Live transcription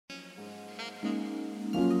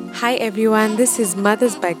Hi everyone, this is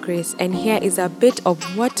Mothers by Grace, and here is a bit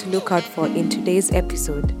of what to look out for in today's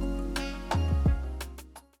episode.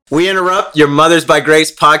 We interrupt your Mothers by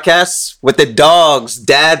Grace podcast with the dogs,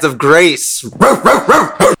 dads of grace.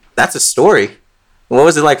 That's a story. What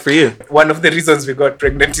was it like for you? One of the reasons we got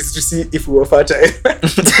pregnant is to see if we were fertile.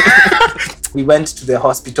 We went to the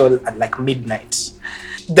hospital at like midnight.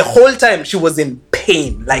 The whole time she was in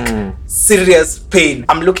pain, like serious pain.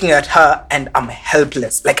 I'm looking at her and I'm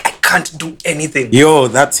helpless. Like I can't do anything. Yo,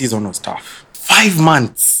 that season was tough. 5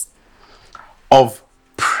 months of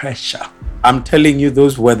pressure. I'm telling you,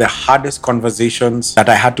 those were the hardest conversations that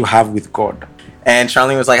I had to have with God. And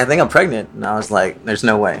Charlene was like, I think I'm pregnant. And I was like, there's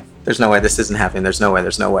no way. There's no way this isn't happening. There's no way.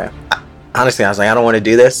 Honestly, I was like, I don't want to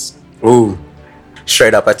do this. Ooh.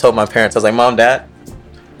 Straight up, I told my parents, I was like, Mom, Dad,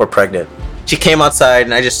 we're pregnant. She came outside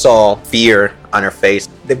and I just saw fear on her face.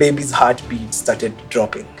 The baby's heartbeat started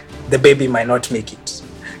dropping. The baby might not make it.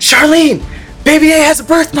 Charlene! Baby A has a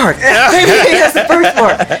birthmark! Baby A has a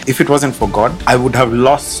birthmark! If it wasn't for God, I would have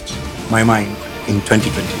lost my mind in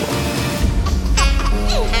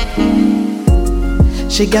 2021.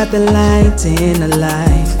 She got the light in her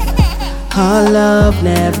life. Her love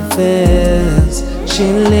never fails.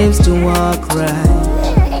 She lives to walk right.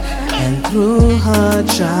 And through her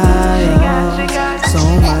trials, so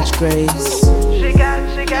much grace.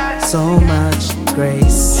 So much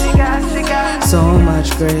grace. So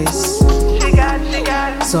much grace.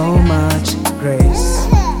 So much grace.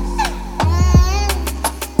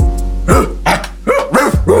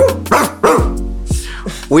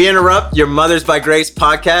 We interrupt your Mothers by Grace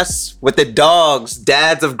podcast with the dogs,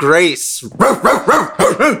 dads of grace.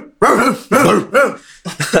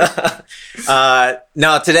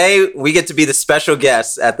 No, today we get to be the special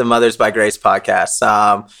guests at the Mothers by Grace podcast.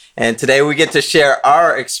 And today we get to share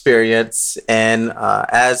our experience and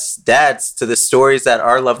as dads to the stories that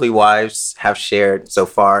our lovely wives have shared so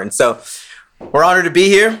far. And so we're honored to be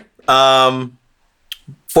here.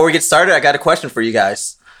 Before we get started, I got a question for you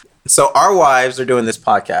guys. So our wives are doing this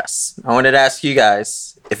podcast. I wanted to ask you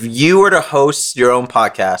guys, if you were to host your own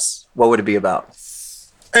podcast, what would it be about?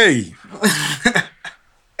 Hey!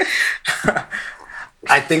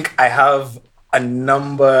 I think I have a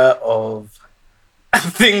number of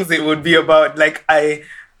things it would be about. Like I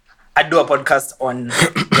do a podcast on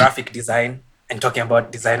graphic design and talking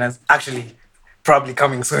about designers. Actually, probably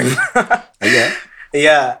coming soon. Yeah?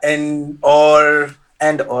 Yeah, or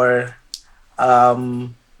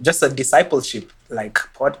just a discipleship like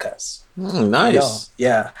podcast. Nice.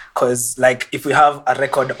 Yeah, because like if we have a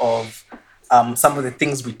record of some of the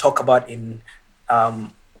things we talk about in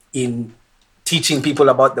teaching people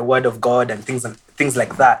about the Word of God and things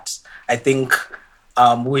like that, I think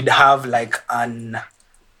we'd have like an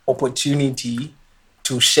opportunity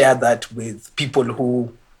to share that with people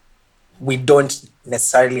who we don't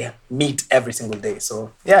necessarily meet every single day.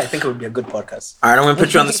 So yeah, I think it would be a good podcast. All right, I'm going to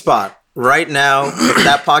put you on the spot. Right now, if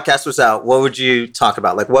that podcast was out, what would you talk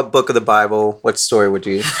about? Like what book of the Bible, what story would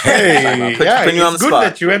you Hey! putting you on the good spot.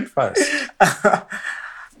 that you went first.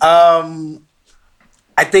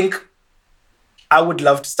 I think I would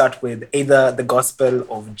love to start with either the Gospel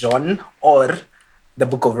of John or the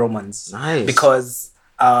Book of Romans. Nice. Because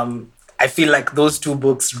I feel like those two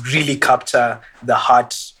books really capture the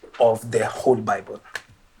heart of the whole Bible.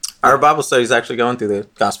 Our Bible study is actually going through the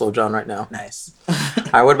Gospel of John right now. Nice. All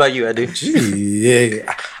right, what about you, Eddie?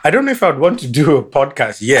 Yeah. I don't know if I'd want to do a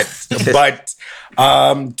podcast yet, but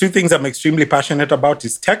two things I'm extremely passionate about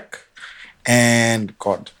is tech and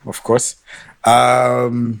God, of course.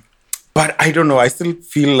 But I don't know. I still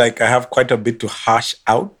feel like I have quite a bit to hash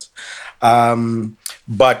out.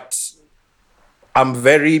 But I'm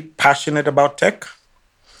very passionate about tech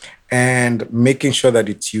and making sure that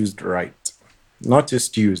it's used right. Not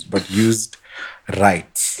just used, but used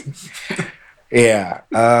right. Yeah.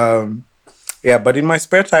 But in my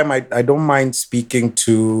spare time, I don't mind speaking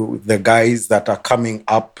to the guys that are coming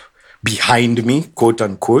up behind me, quote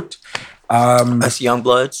unquote. Us young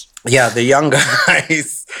bloods. Yeah, the younger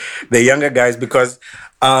guys, because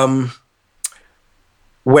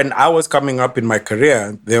when I was coming up in my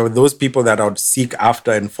career, there were those people that I would seek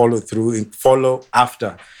after and follow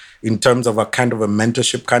after in terms of a kind of a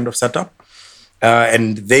mentorship kind of setup.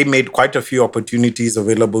 And they made quite a few opportunities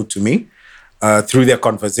available to me through their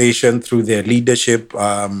conversation, through their leadership,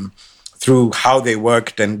 through how they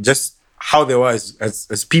worked and just how they were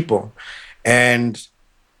as people. And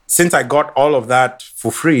since I got all of that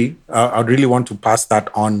for free, I really want to pass that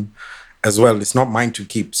on as well. It's not mine to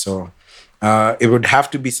keep. So it would have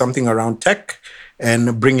to be something around tech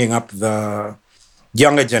and bringing up the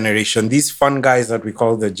younger generation, these fun guys that we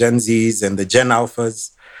call the Gen Zs and the Gen Alphas.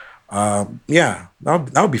 Yeah,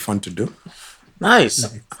 that would be fun to do.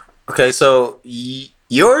 Nice. Okay, so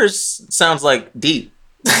yours sounds like deep.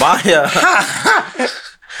 My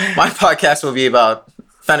my podcast will be about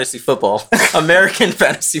fantasy football, American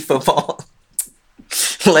fantasy football,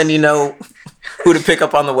 letting you know who to pick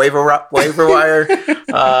up on the waiver wire,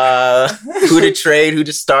 who to trade, who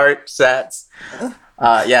to start, stats.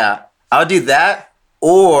 Yeah, I'll do that.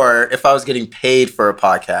 Or if I was getting paid for a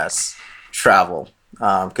podcast, travel.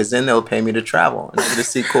 Because then they'll pay me to travel and to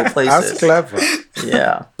see cool places. That's clever.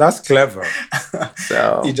 Yeah. That's clever.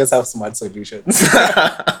 So You just have smart solutions.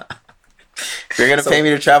 if you're going to pay me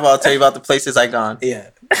to travel, I'll tell you about the places I've gone Yeah.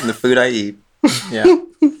 and the food I eat. Yeah.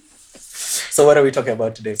 So what are we talking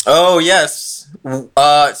about today? Oh, yes.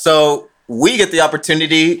 So we get the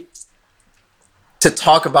opportunity to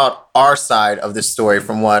talk about our side of the story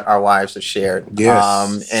from what our wives have shared.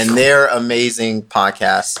 Yes. And their amazing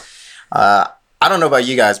podcasts. I don't know about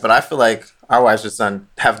you guys, but I feel like our wives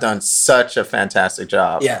have done such a fantastic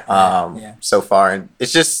job so far. And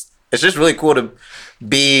it's just really cool to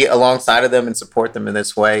be alongside of them and support them in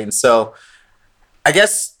this way. And so I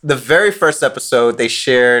guess the very first episode, they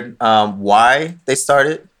shared why they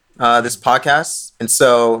started this podcast. And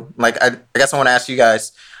so, like, I guess I want to ask you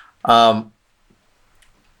guys, I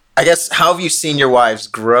guess, how have you seen your wives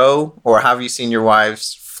grow, or how have you seen your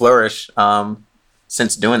wives flourish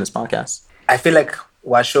since doing this podcast? I feel like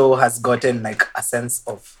Washo has gotten like a sense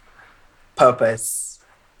of purpose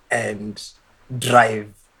and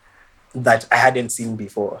drive that I hadn't seen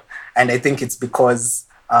before. And I think it's because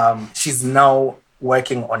she's now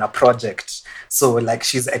working on a project. So like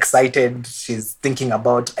she's excited, she's thinking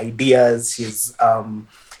about ideas, she's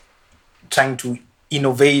trying to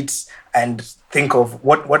innovate and think of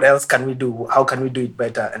what else can we do, how can we do it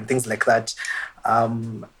better, and things like that.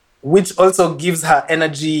 Which also gives her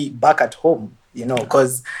energy back at home, you know,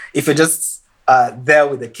 because if you're just there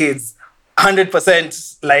with the kids,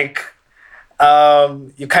 100%, like,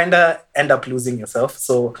 you kind of end up losing yourself.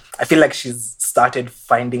 So I feel like she's started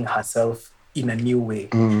finding herself in a new way.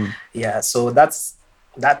 Yeah, so that's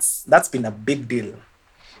been a big deal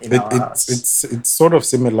in our house. It's sort of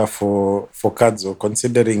similar for Kadzo,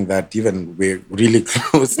 considering that even we're really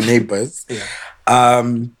close neighbors. Yeah.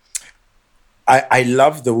 I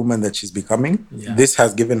love the woman that she's becoming. Yeah. This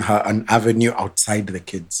has given her an avenue outside the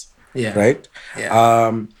kids. Yeah. Right?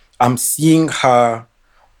 Yeah. I'm seeing her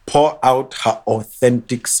pour out her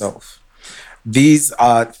authentic self. These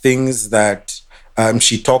are things that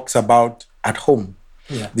she talks about at home.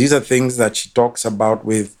 Yeah. These are things that she talks about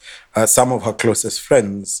with some of her closest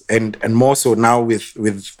friends, and more so now with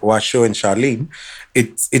Washo and Charlene.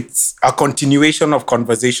 It's a continuation of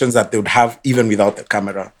conversations that they would have even without the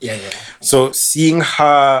camera. Yeah. So seeing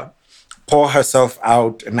her pour herself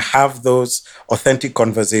out and have those authentic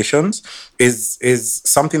conversations is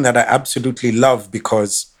something that I absolutely love,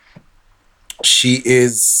 because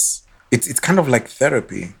it's kind of like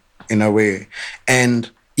therapy in a way.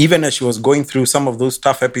 And even as she was going through some of those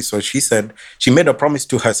tough episodes, she said she made a promise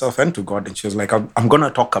to herself and to God. And she was like, I'm going to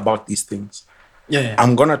talk about these things. Yeah.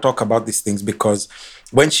 I'm going to talk about these things, because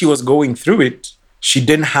when she was going through it, she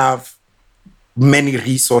didn't have many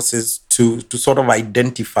resources to sort of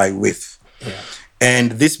identify with. Yeah.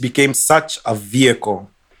 And this became such a vehicle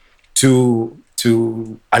to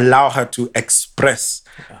allow her to express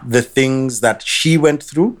the things that she went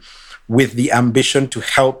through, with the ambition to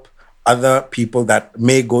help other people that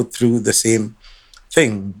may go through the same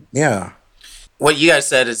thing. Yeah. What you guys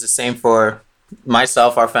said is the same for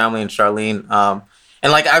myself, our family, and Charlene.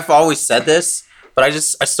 And like, I've always said this, but I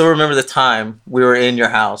still remember the time we were in your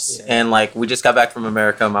house, and like, we just got back from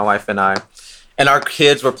America, my wife and I, and our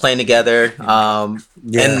kids were playing together.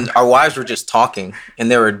 And our wives were just talking, and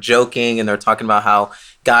they were joking, and they were talking about how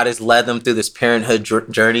God has led them through this parenthood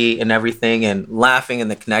journey and everything, and laughing, and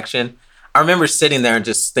the connection. I remember sitting there and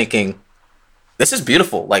just thinking, this is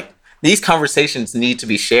beautiful. Like, these conversations need to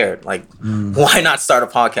be shared. Like, why not start a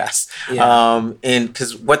podcast? Yeah. And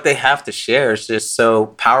because what they have to share is just so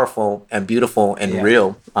powerful and beautiful and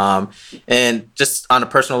real. And just on a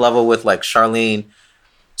personal level with like Charlene.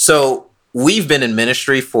 So we've been in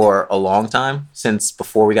ministry for a long time, since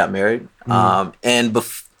before we got married. And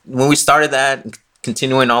when we started that,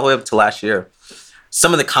 continuing all the way up to last year,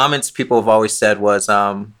 some of the comments people have always said was,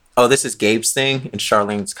 oh, this is Gabe's thing and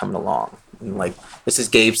Charlene's coming along. And like, this is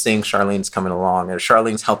Gabe's thing, Charlene's coming along, or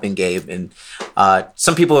Charlene's helping Gabe. And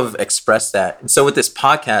some people have expressed that. And so with this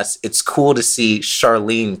podcast, it's cool to see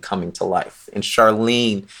Charlene coming to life and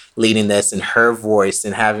Charlene leading this and her voice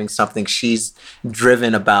and having something she's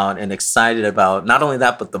driven about and excited about. Not only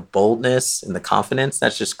that, but the boldness and the confidence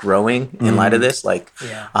that's just growing in light of this. Like,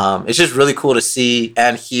 it's just really cool to see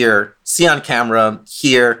and hear, see on camera,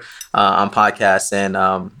 hear on podcasts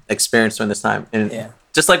and experience during this time. And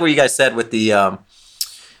just like what you guys said with the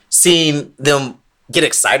seeing them get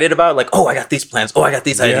excited about, like, oh, I got these plans. Oh, I got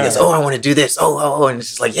these ideas. Oh, I want to do this. Oh. And it's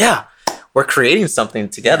just like, we're creating something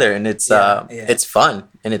together. And it's fun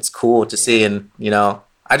and it's cool to see. And, you know,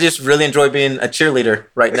 I just really enjoy being a cheerleader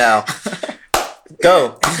right now.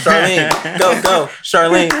 Go, Charlene. Go,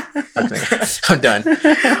 Charlene. Okay, I'm done.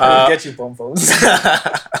 We'll get you pom-poms.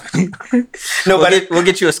 No, we'll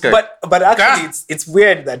get you a skirt. But actually, it's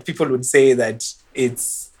weird that people would say that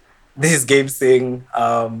this is Gabe's thing.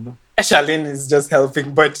 Charlene is just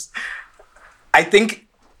helping, but I think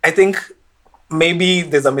maybe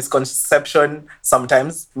there's a misconception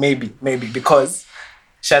sometimes. Maybe because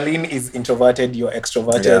Charlene is introverted, you're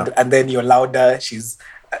extroverted, and then you're louder. She's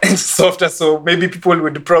softer, so maybe people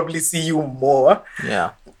would probably see you more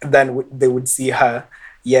than they would see her.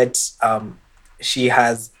 Yet she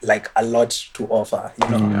has like a lot to offer, you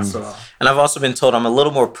know. So, and I've also been told I'm a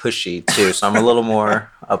little more pushy too, so I'm a little more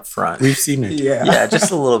upfront. We've seen it. Yeah, just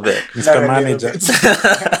a little bit. Mr. Manager. It's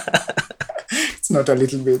not a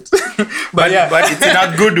little bit, but it's in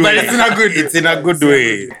a good way. It's in a good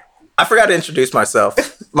way. I forgot to introduce myself.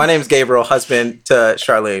 My name's Gabriel, husband to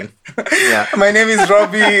Charlene. Yeah. My name is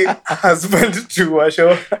Robbie, husband to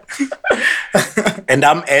Washo. And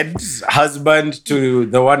I'm Ed, husband to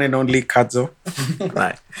the one and only Kadzo.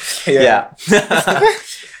 Nice. Yeah.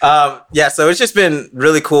 So it's just been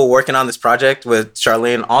really cool working on this project with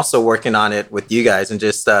Charlene, also working on it with you guys and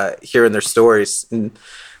just hearing their stories. And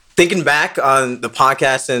thinking back on the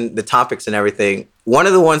podcast and the topics and everything, one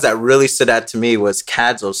of the ones that really stood out to me was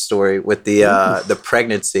Kadzo's story with the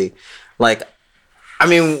pregnancy. Like, I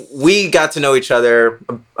mean, we got to know each other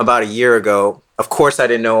about a year ago. Of course, I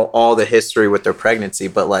didn't know all the history with their pregnancy,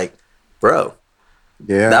 but like, bro,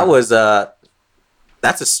 that was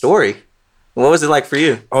that's a story. What was it like for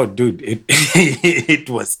you? Oh, dude, it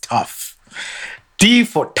was tough. T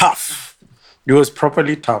for tough. It was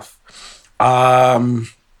properly tough.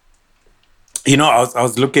 You know, I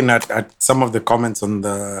was looking at some of the comments on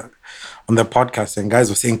the podcast, and guys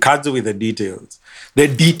were saying, Kadzo with the details. The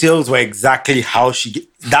details were exactly how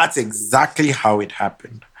that's exactly how it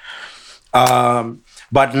happened.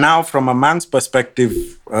 But now from a man's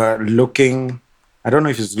perspective, looking, I don't know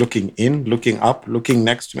if it's looking in, looking up, looking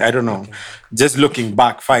next to me, I don't know. Just looking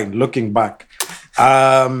back, fine, looking back.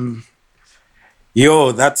 That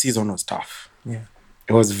season was tough. Yeah.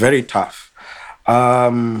 It was very tough.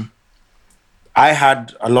 I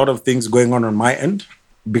had a lot of things going on my end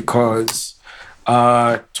because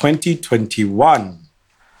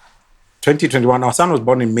 2021, our son was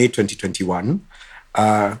born in May 2021.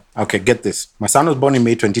 Okay, get this. My son was born in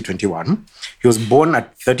May 2021. He was born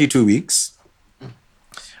at 32 weeks.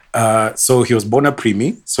 So he was born a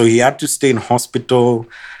preemie. So he had to stay in hospital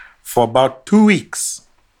for about 2 weeks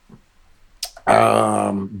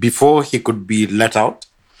before he could be let out.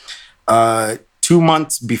 2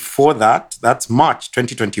 months before that, that's March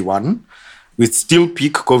 2021, with still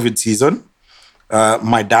peak COVID season.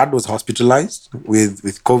 My dad was hospitalized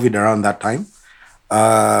with COVID around that time.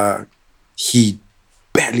 He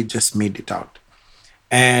barely just made it out.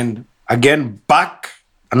 And again, back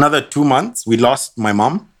another 2 months, we lost my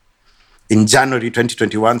mom in January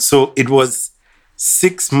 2021. So it was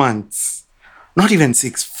 6 months, not even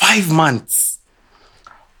 6, 5 months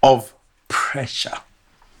of pressure.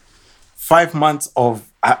 5 months of,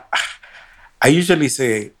 I usually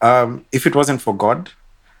say, if it wasn't for God,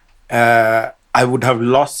 I would have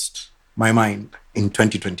lost my mind in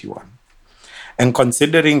 2021. And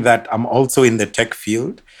considering that I'm also in the tech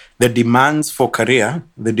field, the demands for career,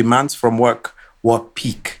 the demands from work were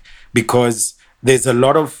peak because there's a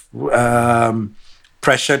lot of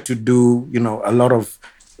pressure to do, a lot of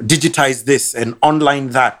digitize this and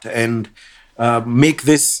online that and make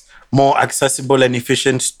this more accessible and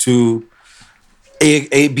efficient to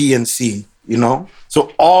A, B, and C,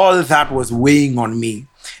 So all that was weighing on me.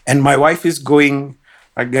 And my wife is going,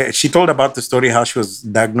 she told about the story how she was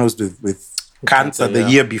diagnosed with cancer the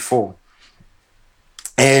year before.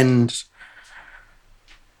 And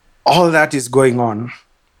all that is going on.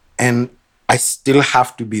 And I still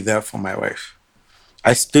have to be there for my wife.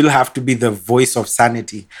 I still have to be the voice of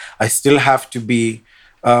sanity. I still have to be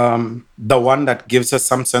the one that gives us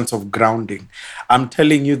some sense of grounding. I'm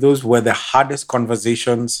telling you, those were the hardest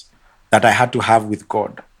conversations that I had to have with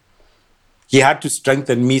God. He had to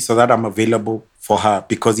strengthen me so that I'm available for her,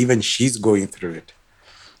 because even she's going through it.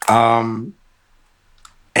 And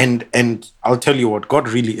I'll tell you what, God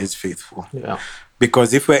really is faithful. Yeah.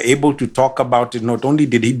 Because if we're able to talk about it, not only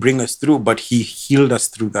did he bring us through, but he healed us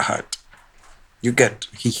through the hurt.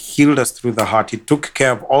 He healed us through the heart. He took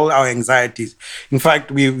care of all our anxieties. In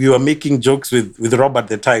fact, we were making jokes with Rob at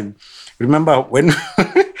the time. Remember when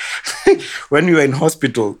when we were in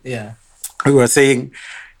hospital, Yeah. we were saying,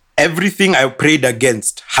 everything I prayed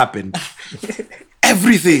against happened.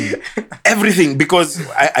 Everything. Because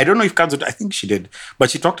I don't know if Kanzo, I think she did,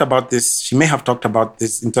 but she talked about this. She may have talked about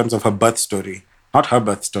this in terms of her birth story. Not her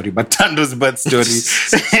birth story, but Tando's birth story.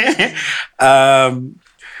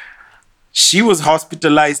 She was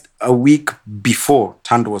hospitalized a week before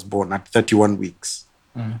Tando was born at 31 weeks.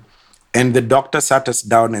 And the doctor sat us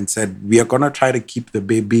down and said, we are going to try to keep the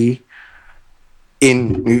baby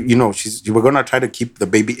in, we're going to try to keep the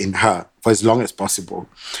baby in her for as long as possible,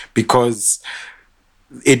 because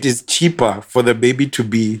it is cheaper for the baby to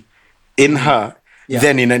be in her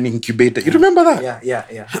than in an incubator. You remember that?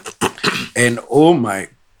 Yeah. And oh my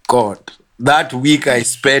God, that week I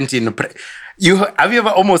spent in... have you ever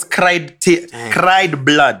almost cried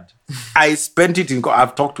blood? I spent it in...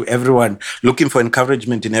 I've talked to everyone looking for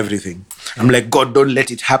encouragement in everything. I'm like, God, don't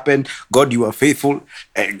let it happen. God, you are faithful.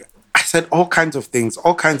 And I said all kinds of things,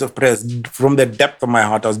 all kinds of prayers from the depth of my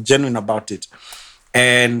heart. I was genuine about it.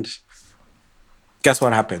 And guess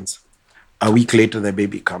what happens? A week later, the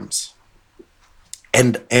baby comes.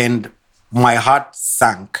 And my heart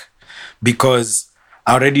sank, because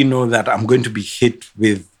I already know that I'm going to be hit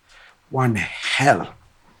with one hell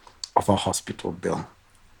of a hospital bill.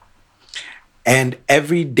 And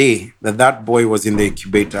every day that boy was in the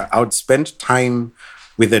incubator, I would spend time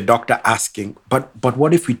with the doctor asking, but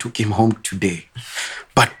what if we took him home today?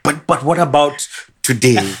 But what about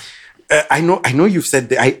today? I know you've said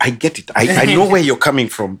that. I get it. I know where you're coming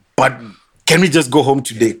from, but can we just go home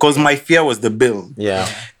today? Because my fear was the bill. Yeah.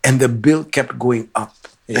 And the bill kept going up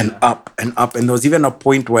and up and up. And there was even a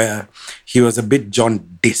point where he was a bit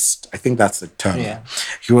jaundiced. I think that's the term. Yeah.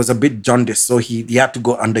 He was a bit jaundiced. So he had to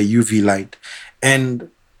go under UV light. And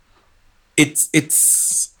it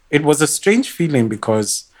was a strange feeling,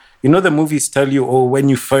 because the movies tell you, when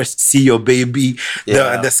you first see your baby,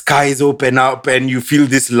 the skies open up and you feel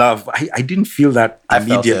this love. I didn't feel that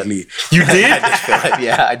immediately. You did? I did feel it.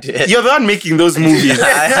 Yeah, I did. You're the one making those movies.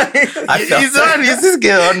 I felt He's this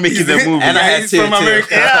guy on making the movie. And I had He's to, from too.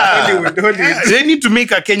 America. Yeah. Hollywood. They need to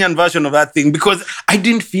make a Kenyan version of that thing, because I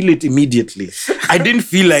didn't feel it immediately. I didn't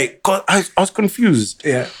feel like... Cause I was confused.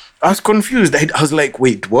 Yeah. I was confused. I was like,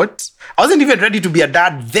 wait, what? I wasn't even ready to be a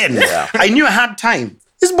dad then. Yeah. I knew I had time.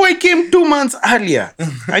 This boy came 2 months earlier.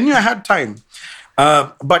 I knew I had time.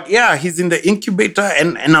 But yeah, he's in the incubator,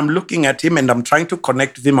 and I'm looking at him and I'm trying to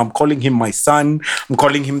connect with him. I'm calling him my son. I'm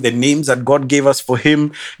calling him the names that God gave us for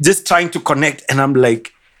him. Just trying to connect. And I'm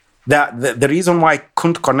like, the reason why I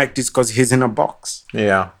couldn't connect is because he's in a box.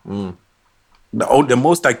 Yeah. The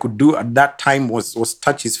most I could do at that time was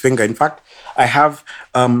touch his finger. In fact, I have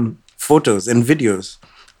photos and videos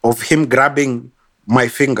of him grabbing my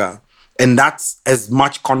finger. And that's as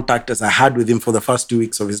much contact as I had with him for the first 2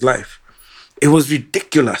 weeks of his life. It was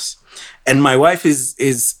ridiculous. And my wife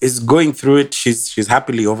is going through it. She's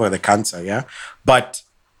happily over the cancer, yeah? But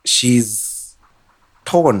she's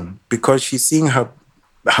torn, because she's seeing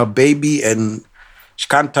her baby and she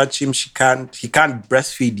can't touch him. He can't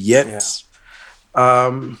breastfeed yet.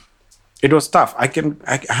 Yeah. It was tough. I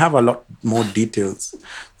have a lot more details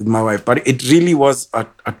with my wife, but it really was a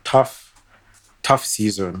tough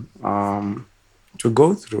season to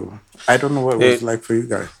go through. I don't know what it was like for you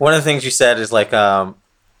guys. One of the things you said is like God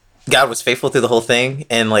was faithful through the whole thing,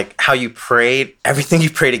 and like how you prayed, everything you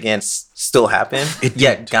prayed against still happened.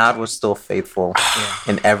 Yet God was still faithful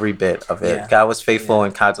in every bit of it. Yeah. God was faithful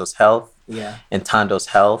in Kazo's health, and Tando's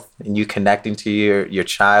health, and you connecting to your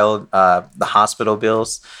child, the hospital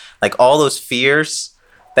bills, like all those fears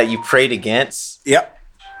that you prayed against. Yep.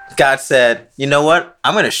 God said, you know what?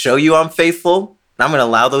 I'm going to show you I'm faithful. And I'm going to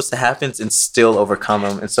allow those to happen and still overcome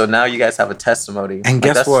them. And so now you guys have a testimony. And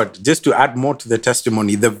guess what? Just to add more to the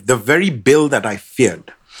testimony, the very bill that I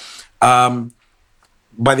feared,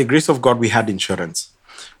 by the grace of God, we had insurance.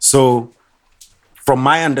 So from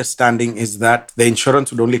my understanding is that the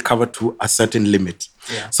insurance would only cover to a certain limit.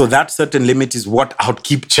 Yeah. So that certain limit is what I would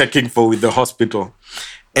keep checking for with the hospital.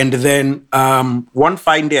 And then one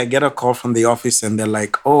fine day, I get a call from the office and they're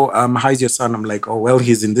like, how's your son? I'm like, well,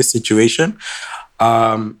 he's in this situation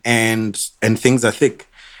and things are thick.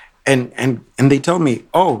 And they tell me,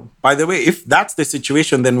 oh, by the way, if that's the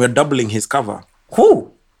situation, then we're doubling his cover.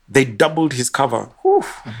 Whew. They doubled his cover. Whew.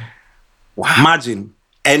 Wow. Imagine.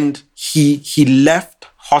 And he left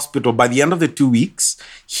hospital. By the end of the 2 weeks,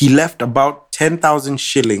 he left about 10,000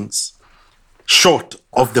 shillings short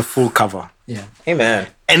of the full cover. Yeah. Amen.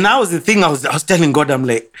 And that was the thing I was telling God, I'm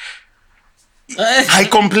like, I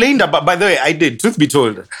complained about, by the way, I did, truth be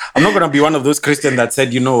told. I'm not going to be one of those Christians that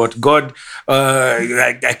said, you know what, God,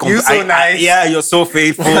 You're so nice. Yeah, you're so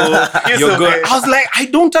faithful. You're so good. good. I was like, I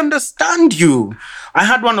don't understand you. I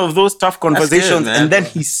had one of those tough conversations, man. and then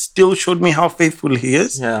he still showed me how faithful he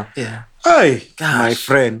is. Yeah. Yeah. Hey, Gosh. my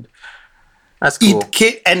friend. That's cool.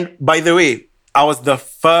 And by the way, I was the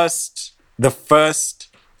first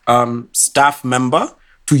staff member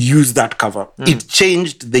to use that cover. It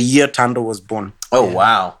changed the year Tando was born. Oh,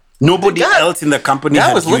 wow. Nobody God- else in the company God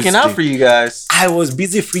had was looking used out it. for you guys. I was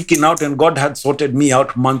busy freaking out, and God had sorted me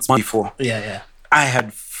out months before. Yeah. I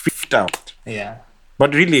had freaked out. Yeah.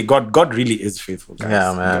 But really, God really is faithful, guys.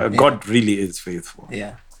 Yeah, man. God really is faithful.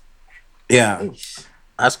 Yeah. Yeah.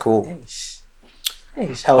 That's cool.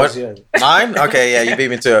 How was yours? Mine? Okay, yeah, you beat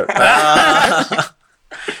me to it.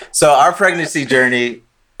 So our pregnancy journey,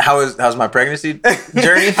 how's my pregnancy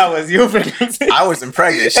journey? How was your pregnancy? I wasn't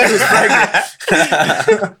pregnant. She was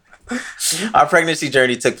pregnant. Our pregnancy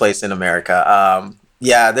journey took place in America.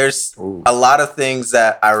 Yeah, there's a lot of things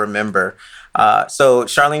that I remember. So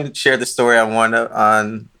Charlene shared the story on one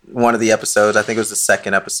of the episodes. I think it was the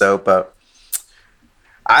second episode, but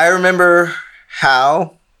I remember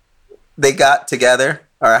how they got together,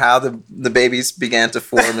 or how the babies began to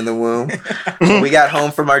form in the womb. We got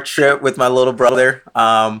home from our trip with my little brother,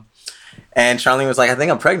 and Charlene was like, I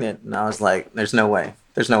think I'm pregnant. And I was like, there's no way.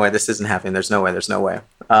 There's no way this isn't happening. There's no way. There's no way.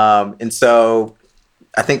 And so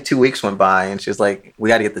I think 2 weeks went by, and she was like, we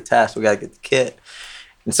got to get the test. We got to get the kit.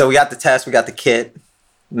 And so we got the test. We got the kit.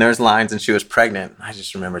 And there's lines, and she was pregnant. I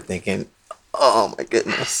just remember thinking, oh, my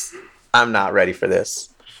goodness. I'm not ready for this.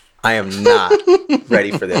 I am not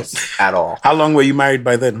ready for this at all. How long were you married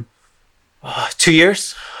by then? 2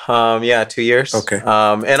 years. 2 years. Okay.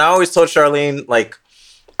 And I always told Charlene, like,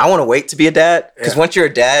 I want to wait to be a dad, because once you're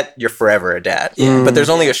a dad, you're forever a dad. But there's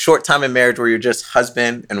only a short time in marriage where you're just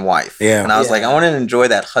husband and wife. Yeah. And I was like, I want to enjoy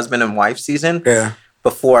that husband and wife season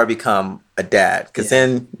before I become a dad, because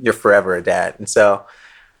then you're forever a dad. And so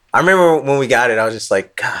I remember when we got it, I was just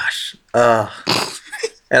like, gosh. And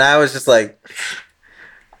I was just like,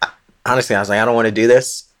 honestly, I was like, I don't want to do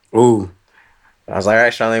this. Ooh. I was like, all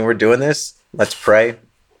right, Charlene, we're doing this. Let's pray.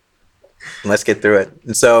 And let's get through it.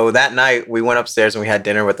 And so that night we went upstairs and we had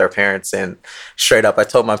dinner with our parents, and straight up, I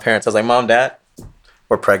told my parents, I was like, Mom, Dad,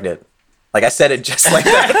 we're pregnant. Like, I said it just like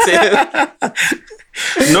that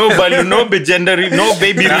too. No gender, no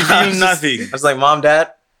baby reveal, nothing. I was like, Mom,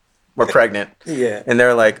 Dad, we're pregnant. Yeah. And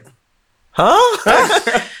they're like, huh?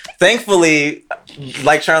 Thankfully,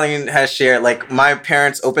 like Charlene has shared, like, my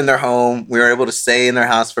parents opened their home. We were able to stay in their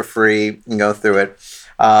house for free and go through it.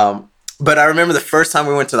 But I remember the first time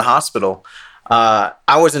we went to the hospital, I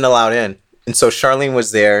wasn't allowed in. And so Charlene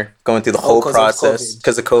was there going through the whole process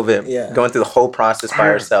because of COVID, going through the whole process by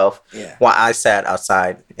herself while I sat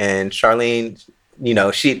outside. And Charlene, you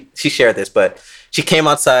know, she shared this, but she came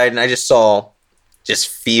outside and I just saw just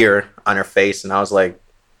fear on her face. And I was like,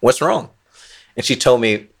 what's wrong? And she told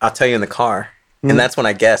me, I'll tell you in the car. And that's when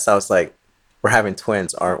I guessed. I was like, we're having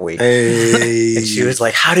twins, aren't we? Hey. And she was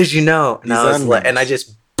like, how did you know? And I was like, and I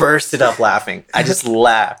just bursted up laughing. I just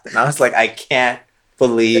laughed. And I was like, I can't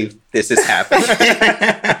believe this is happening.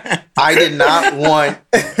 I did not want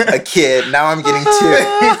a kid. Now I'm getting two.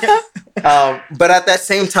 But at that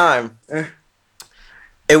same time,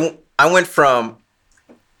 I went from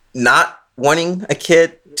not wanting a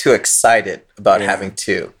kid to excited about having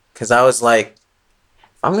two. Because I was like,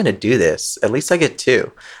 I'm going to do this. At least I get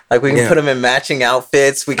two. Like, we can put them in matching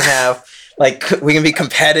outfits. We can have, like, we can be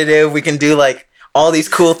competitive. We can do, like, all these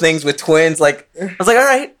cool things with twins. Like, I was like, all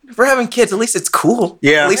right, if we're having kids, at least it's cool.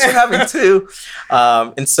 Yeah. At least we're having two.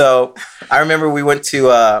 And so I remember we went to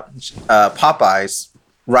Popeyes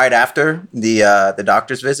right after the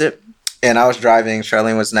doctor's visit. And I was driving.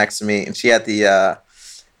 Charlene was next to me. And she had the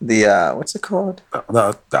what's it called?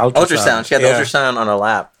 The ultrasound. She had the ultrasound on her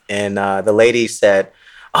lap. And the lady said,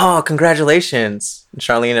 oh, congratulations. And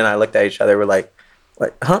Charlene and I looked at each other. We're like,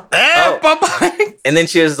 huh? Hey, Popeye. And then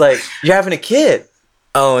she was like, you're having a kid.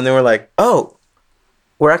 Oh, and then we're like, oh,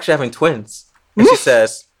 we're actually having twins. And she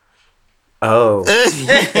says, oh.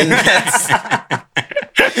 And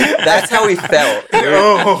That's how he felt.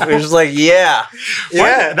 It was like, yeah.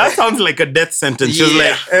 Yeah, that sounds like a death sentence. She was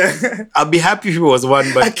like, I'll be happy if it was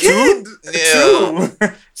one, but two?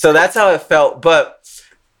 So that's how it felt. But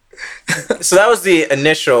so that was the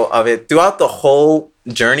initial of it. Throughout the whole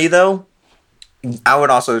journey, though, I would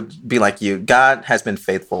also be like you. God has been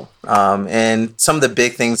faithful. And some of the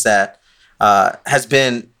big things that has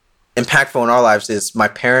been impactful in our lives is my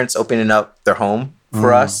parents opening up their home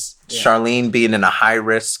for us. Yeah. Charlene being in a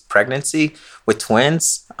high-risk pregnancy with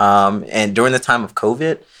twins. And during the time of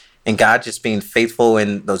COVID. And God just being faithful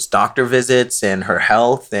in those doctor visits and her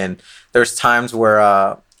health. And there's times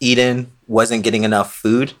where Eden wasn't getting enough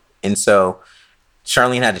food. And so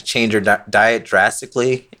Charlene had to change her diet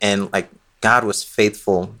drastically. And like God was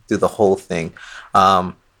faithful through the whole thing.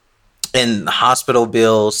 And the hospital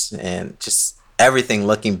bills and just everything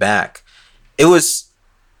looking back. It was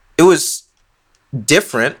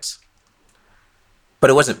different, but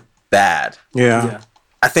it wasn't bad. Yeah.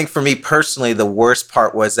 I think for me personally, the worst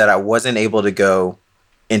part was that I wasn't able to go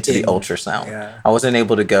into the ultrasound. Yeah. I wasn't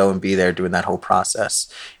able to go and be there doing that whole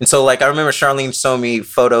process. And so like, I remember Charlene showing me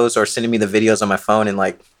photos or sending me the videos on my phone and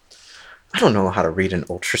like, I don't know how to read an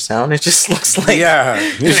ultrasound. It just looks like,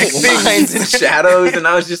 like lines and shadows. And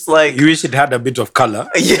I was just like, you wish it had a bit of color.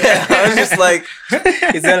 Yeah. I was just like,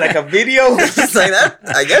 is there like a video? It's like that.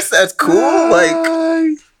 I guess that's cool. Like,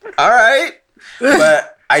 all right.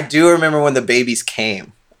 But I do remember when the babies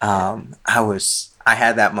came. I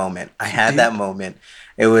had that moment.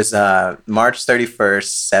 It was March 31st,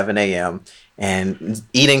 7 a.m. And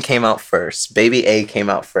Eden came out first. Baby A came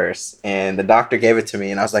out first. And the doctor gave it to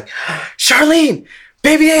me. And I was like, Charlene,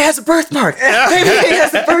 baby A has a birthmark. Baby A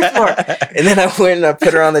has a birthmark. And then I went and I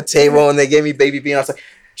put her on the table and they gave me baby B. And I was like,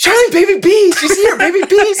 Charlene, baby B, she's here. Baby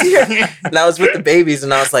B is here. And I was with the babies.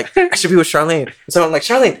 And I was like, I should be with Charlene. And so I'm like,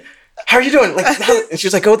 Charlene, how are you doing? Like, and she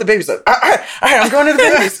was like, go with the babies. Like, all right, I'm going to the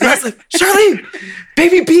babies. And I was like, Charlene,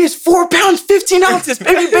 baby B is 4 pounds, 15 ounces.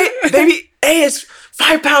 Baby A is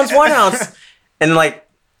 5 pounds, 1 ounce. And like,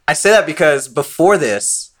 I say that because before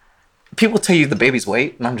this, people tell you the baby's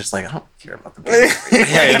weight. And I'm just like, I don't care about the baby's weight.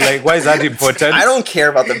 Yeah, like, why is that important? I don't care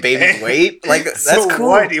about the baby's weight. Like, that's so cool.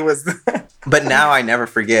 What? It was But now I never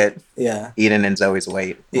forget Eden and Zoe's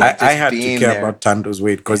weight. Yeah. I had to care about Tando's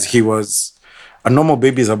weight because he was... A normal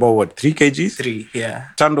baby is about what, 3 kgs? 3, yeah.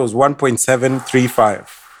 Tando's 1.735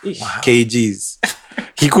 kgs.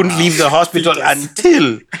 He couldn't leave the hospital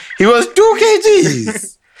until he was 2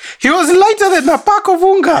 kgs. He was lighter than a pack of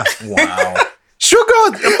unga. Wow. Sugar.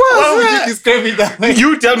 Why would you describe it that way?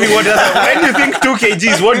 You tell me what other. When you think 2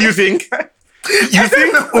 kgs, what do you think? You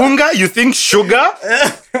think unga? You think sugar?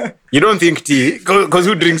 You don't think tea. Because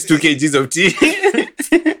who drinks 2 kgs of tea?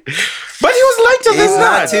 But he was lighter than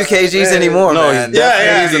that. He's not 2 kgs anymore, no, man.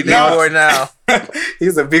 He's a big boy now.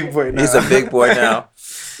 He's a big boy now. He's a big boy now.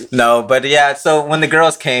 No, but yeah, so when the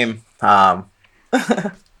girls came,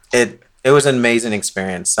 it was an amazing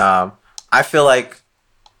experience. I feel like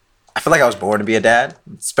I was born to be a dad,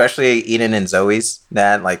 especially Eden and Zoe's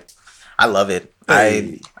dad. Like, I love it.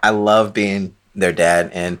 I love being their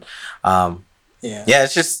dad, and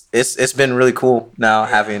it's just it's been really cool now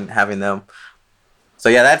having them. So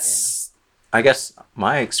yeah, that's I guess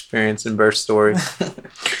my experience in birth story.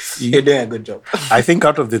 You're doing a good job. I think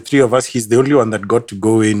out of the 3 of us, he's the only one that got to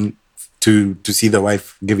go in to see the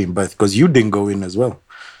wife giving birth because you didn't go in as well.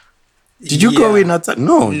 Did you go in outside?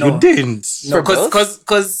 No, you didn't. No,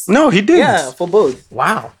 because no, he didn't. Yeah, for both.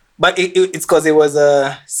 Wow. But it's because it was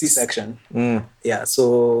a C-section. Yeah,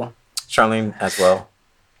 so Charlene as well.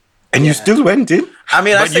 And you still went in? I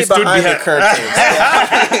mean, I stayed behind the curtains.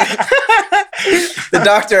 The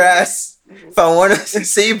doctor asked if I wanted to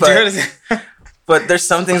see, but there's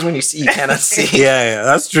some things when you see you cannot see. Yeah,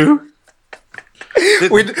 that's true.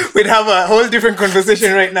 We'd have a whole different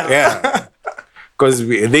conversation right now. Yeah. Because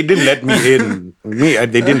they didn't let me in. They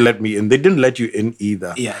didn't let me in. They didn't let you in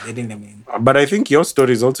either. Yeah, they didn't let me in. But I think your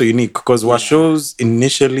story is also unique because Washo's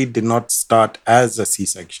initially did not start as a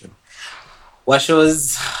C-section.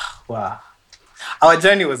 Washo's... Wow. Our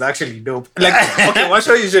journey was actually dope. Like, okay,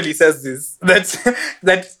 Washo usually says this,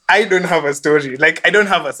 that I don't have a story. Like, I don't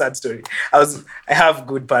have a sad story. I have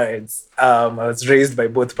good parents. I was raised by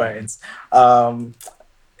both parents.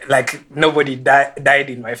 Like, nobody died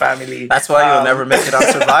in my family. That's why you'll never make it on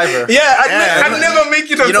Survivor. I'd never make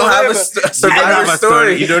it on Survivor. You don't have a Survivor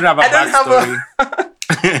story. You don't have a backstory.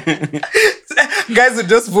 Guys would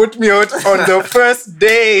just vote me out on the first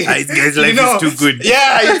day. Guys, life is too good.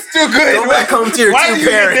 Yeah, it's too good. Go back home to your 2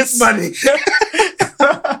 parents. Why do you need this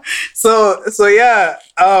money? So yeah.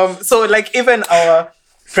 So like even our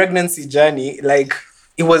pregnancy journey, like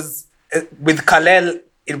it was with Kalel,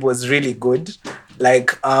 it was really good.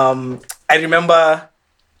 Like, I remember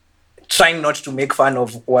trying not to make fun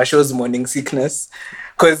of Washo's morning sickness,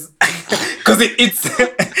 because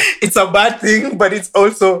it's a bad thing, but it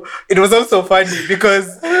was also funny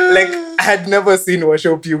because like I had never seen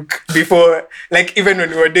Washo puke before, like even when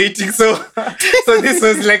we were dating. So this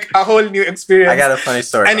was like a whole new experience. I got a funny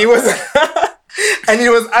story. And it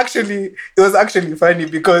was actually funny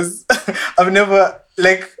because I've never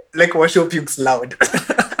like Washo pukes loud.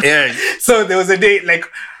 Yeah. So there was a day like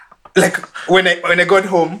when I got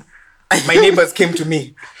home, my neighbors came to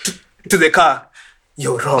me to the car.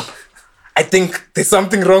 Yo, Rob, I think there's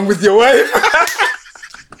something wrong with your wife.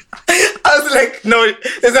 I was like, no,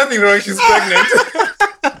 there's nothing wrong. She's pregnant.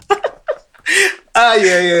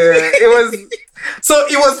 Yeah. It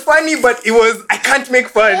was funny, but I can't make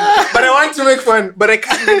fun. But I want to make fun, but I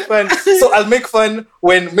can't make fun. So I'll make fun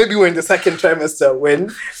when the second trimester,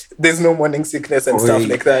 when there's no morning sickness and stuff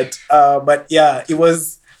like that. But yeah, it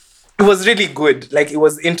was really good. Like, it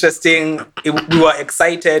was interesting. We were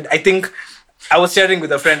excited. I think I was sharing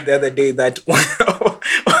with a friend the other day that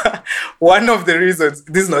one of the reasons,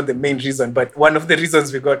 this is not the main reason, but one of the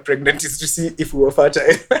reasons we got pregnant is to see if we were fertile.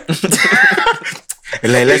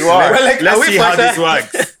 Let's see how this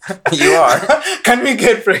works. You are. Can we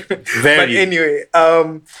get pregnant? Very. But anyway,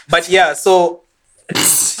 but yeah, so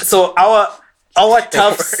our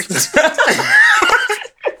tough.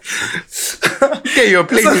 Okay, your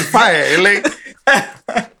plate is fire. Like,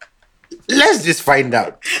 let's just find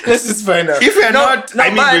out. If we're not,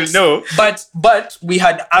 we'll know. But we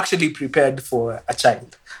had actually prepared for a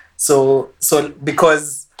child. So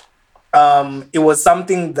because it was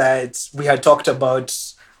something that we had talked about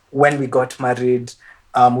when we got married.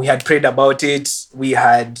 We had prayed about it. We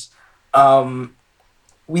had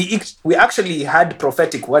we actually had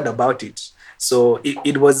prophetic word about it. So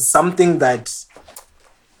it was something that,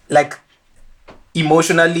 like,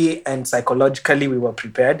 emotionally and psychologically we were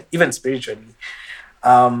prepared, even spiritually.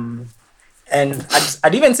 And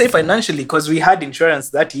I'd even say financially, because we had insurance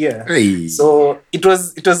that year. Hey. So it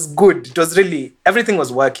was good. It was really, everything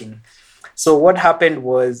was working. So what happened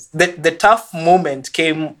was the tough moment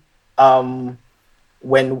came when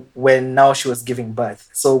now she was giving birth.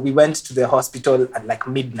 So we went to the hospital at like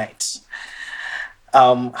midnight.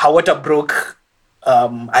 Her water broke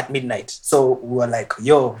at midnight. So we were like,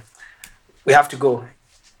 yo, we have to go.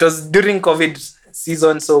 It was during COVID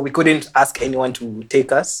season, so we couldn't ask anyone to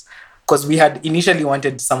take us, because we had initially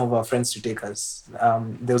wanted some of our friends to take us.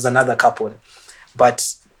 There was another couple.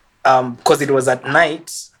 But because it was at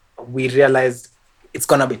night, we realized it's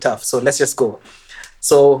going to be tough. So let's just go.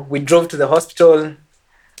 So we drove to the hospital.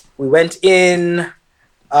 We went in.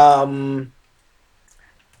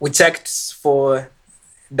 We checked for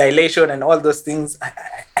dilation and all those things.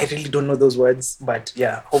 I really don't know those words, but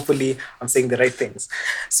yeah, hopefully I'm saying the right things.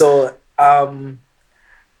 So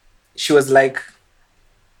she was like,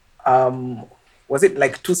 was it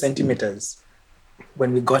like 2 centimeters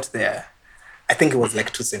when we got there? I think it was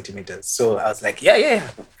like 2 centimeters. So I was like, yeah,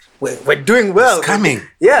 we're doing well. It's coming.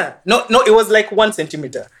 Yeah, no, it was like 1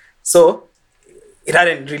 centimeter. So it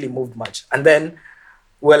hadn't really moved much. And then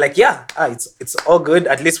we're like, yeah, it's all good.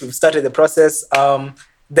 At least we've started the process.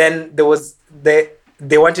 Then there was they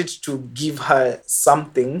wanted to give her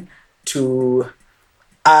something to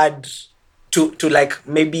add to like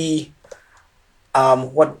maybe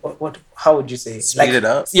what how would you say, Speed it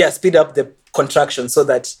up? Yeah, speed up the contraction so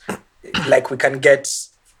that like we can get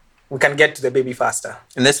to the baby faster.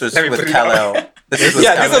 And this was Let me with put it Kal-El. This was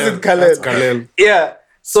This was with Kal-El. That's Kal-El. Yeah.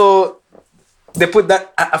 So they put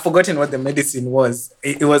that. I've forgotten what the medicine was.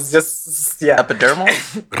 It was just epidermal?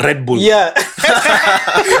 Red Bull. Yeah.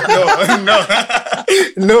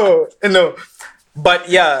 No. But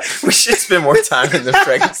yeah, We should spend more time in the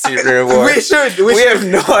pregnancy reward. we should. We have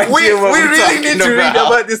no idea We what we're really talking need to read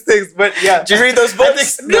about these things. But yeah, Did you read those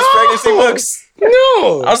books? Those No. pregnancy books?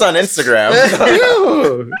 No. I was on Instagram.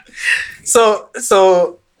 No.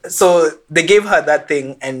 So they gave her that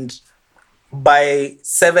thing, and by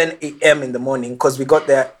 7 a.m. in the morning, because we got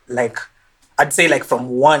there like, I'd say like from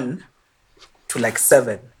 1 to like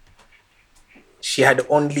 7, she had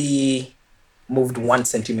only moved 1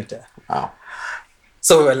 centimeter. Wow.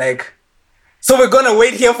 So we were like, so we're gonna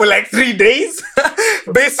wait here for like 3 days,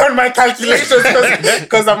 based on my calculations,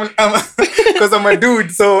 because I'm a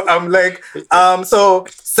dude. So I'm like, so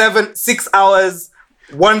 6 hours,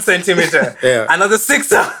 1 centimeter. Yeah. Another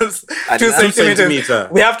 6 hours, 2 centimeters. centimeter.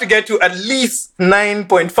 We have to get to at least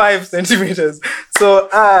 9.5 centimeters. So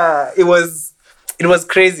it was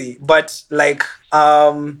crazy, but like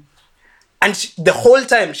And the whole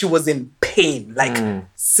time she was in pain, like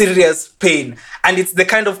serious pain. And it's the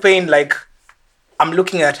kind of pain like I'm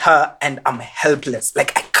looking at her and I'm helpless.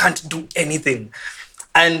 Like I can't do anything.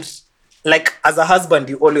 And like as a husband,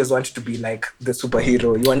 you always want to be like the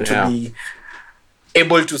superhero. You want to be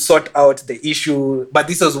able to sort out the issue. But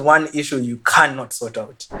this was one issue you cannot sort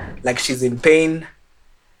out. Like she's in pain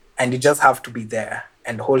and you just have to be there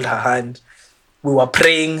and hold her hand. We were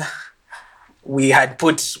praying. We had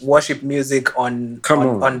put worship music on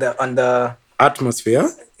the Atmosphere.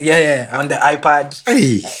 on the iPad.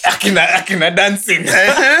 Hey. Akina dancing.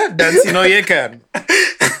 Dancing or you can.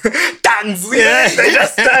 Dance. Yeah. They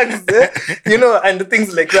just dance. You know, and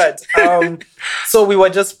things like that. So we were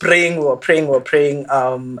just praying. We were praying.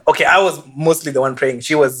 Okay, I was mostly the one praying.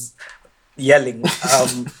 She was yelling.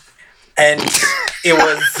 And it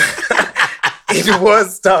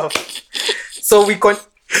was tough. So we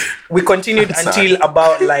continued until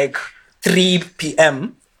about like 3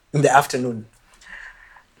 p.m. in the afternoon.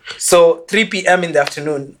 So 3 p.m. in the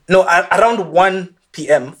afternoon. No, around 1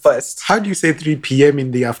 p.m. first. How do you say 3 p.m.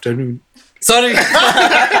 in the afternoon? Sorry.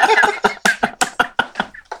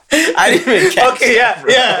 I didn't even catch Okay, yeah.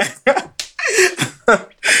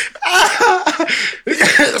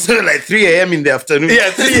 So like 3 a.m. in the afternoon.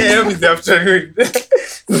 Yeah, 3 a.m. in the afternoon.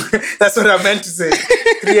 That's what I meant to say.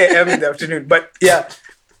 3 a.m. in the afternoon. But yeah,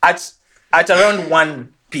 at around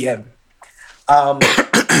 1 p.m.,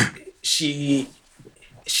 she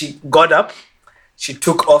got up. She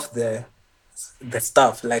took off the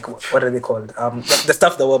stuff, like what are they called? The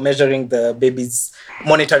stuff that were monitoring the baby's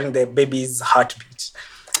heartbeat.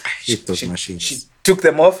 I hate those machines. She took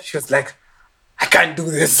them off. She was like, I can't do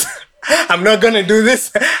this. I'm not gonna do this.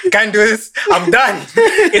 I can't do this. I'm done.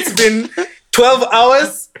 It's been 12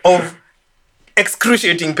 hours of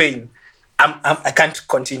excruciating pain. I can't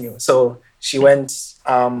continue. So she went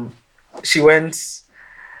to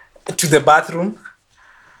the bathroom.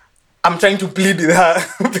 I'm trying to plead with her.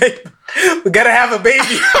 Babe, we gotta have a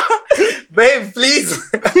baby. Babe, please.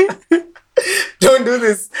 Don't do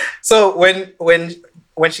this. So when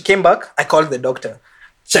she came back, I called the doctor.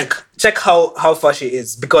 Check how far she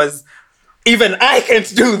is, because even I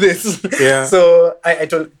can't do this. Yeah. So I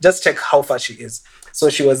told, just check how far she is. So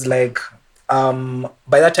she was like,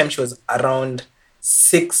 by that time she was around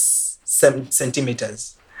 6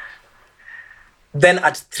 centimeters. Then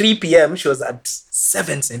at 3 p.m. she was at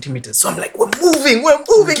 7 centimeters. So I'm like, we're moving.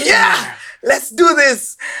 Yeah, let's do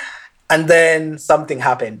this. And then something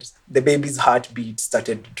happened. The baby's heartbeat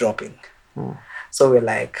started dropping. So we're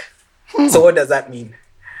like, so what does that mean?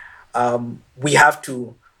 We have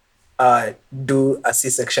to do a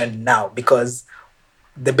C-section now, because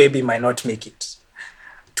the baby might not make it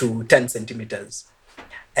to 10 centimeters.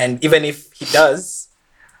 And even if he does,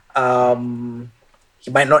 he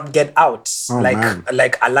might not get out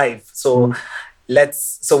like alive. So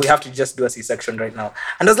so we have to just do a C-section right now.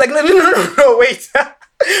 And I was like, no, wait.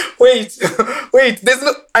 wait. There's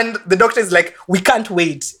no, and the doctor is like, we can't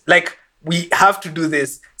wait. Like, we have to do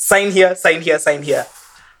this. Sign here.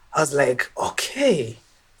 I was like, okay,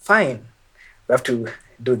 fine. We have to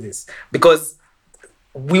do this. Because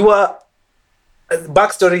backstory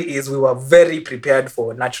is we were very prepared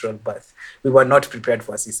for natural birth. We were not prepared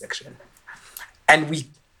for a C-section. And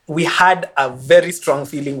we had a very strong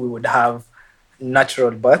feeling we would have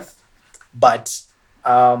natural birth, but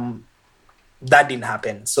that didn't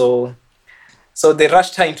happen. So they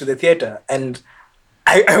rushed her into the theater, and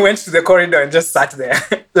I went to the corridor and just sat there,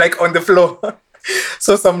 like on the floor.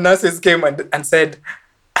 So some nurses came and said,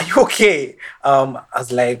 are you okay? I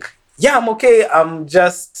was like, yeah, I'm okay. I'm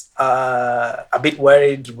just a bit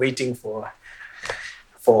worried, waiting for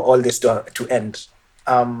all this to end.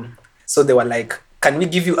 So they were like, can we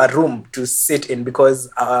give you a room to sit in? Because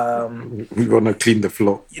we want to clean the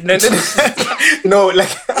floor. No,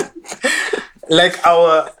 like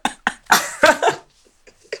our,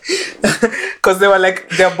 because they were like,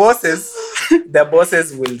 their bosses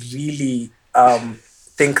will really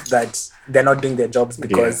think that they're not doing their jobs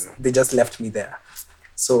because they just left me there.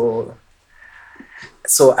 So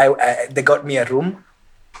they got me a room,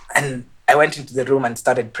 and I went into the room and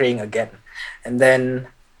started praying again. And then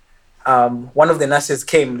one of the nurses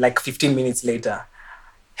came like 15 minutes later.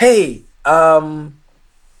 Hey, are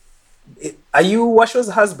you Washo's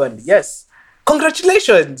husband? Yes.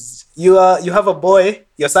 Congratulations. You have a boy.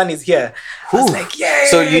 Your son is here. I was like, yeah.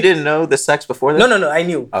 So you didn't know the sex before that? No, I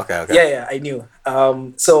knew. Okay. Yeah, I knew.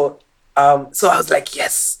 So I was like,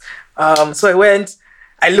 yes. So I went.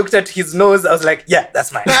 I looked at his nose. I was like, yeah,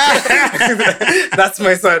 that's mine. That's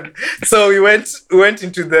my son. So we went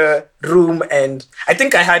into the room, and I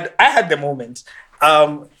think I had the moment.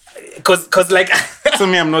 Cause like So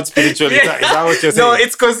me, I'm not spiritual. Is that what you're saying? no,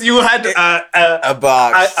 it's because you had A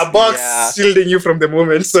box. a box Yeah. shielding you from the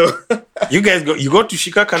moment. So You guys go to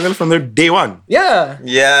Shika Kalel from the day one. yeah.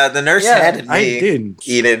 Yeah, the nurse Yeah. handed me I didn't.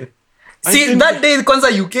 Eden. See, didn't- that day,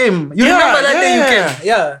 Kwanzaa, you came. You Yeah, remember that day you yeah. came?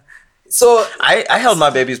 Yeah. So I held my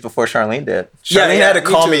babies before Charlene did. Yeah, Charlene yeah, had to me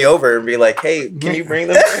call too. me over and be like, "Hey, can you bring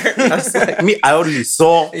them?" There? I was like, Me, I only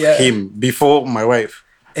saw Yeah. him before my wife.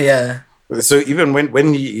 yeah, So even when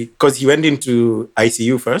because he went into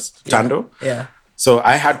ICU first, Tando. yeah, So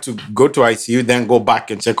I had to go to ICU, then go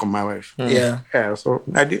back and check on my wife. yeah. Yeah, so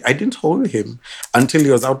I didn't hold him until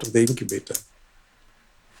he was out of the incubator.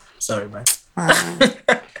 Sorry, man.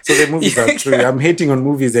 So the movies are true. I'm hating on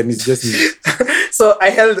movies and it's just me. So I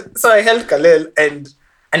held Kalel and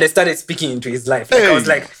I started speaking into his life. Like I was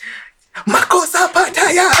Hey. like, Makosa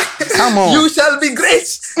Pataya. Come on. You shall be great.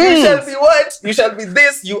 You shall be what? You shall be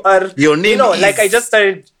this. You are. Your name You know, is- like I just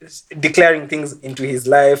started declaring things into his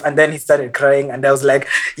life, and then he started crying, and I was like,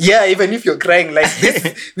 yeah, even if you're crying, like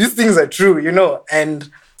this, these things are true, you know. And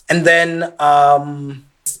then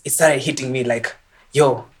it started hitting me like,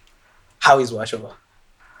 yo, how is Washo?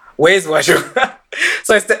 Where's Washo?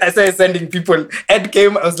 So I started sending people. Ed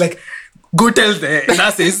came. I was like, go tell the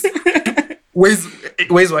nurses. Where's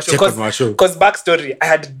Washo? Check on Washo. Because backstory, I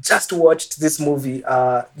had just watched this movie,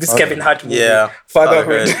 this Kevin Hart movie, yeah,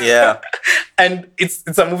 Fatherhood. Yeah, And it's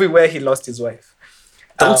a movie where he lost his wife.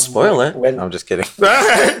 don't spoil it. when- I'm just kidding.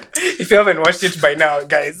 If you haven't watched it by now,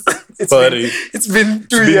 guys, Sorry. it's been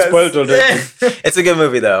 2 been years. spoiled already. It's a good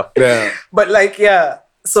movie though. Yeah. But like, yeah,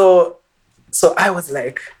 so I was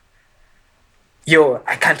like, yo,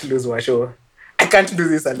 I can't lose Washo. I can't do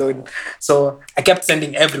this alone. So I kept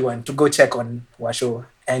sending everyone to go check on Washo.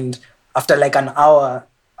 And after like an hour,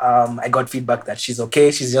 I got feedback that she's okay.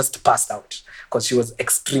 She's just passed out because she was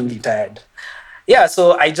extremely tired. Yeah,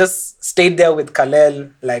 so I just stayed there with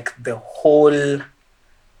Kalel like the whole,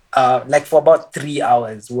 like for about 3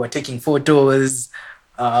 hours. We were taking photos.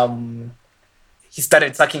 He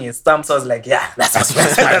started sucking his thumb, so I was like, yeah, that's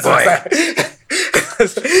my boy.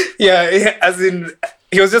 yeah, as in,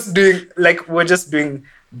 he was just doing, like, we're just doing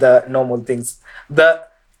the normal things.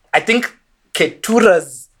 I think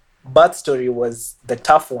Ketura's birth story was the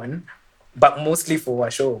tough one, but mostly for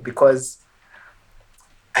Washo, because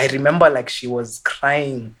I remember, like, she was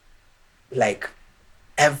crying, like,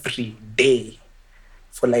 every day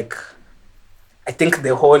for, like, I think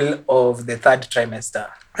the whole of the third trimester.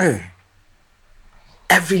 Hey.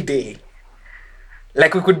 Every day.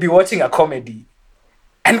 Like, we could be watching a comedy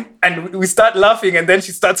and we start laughing and then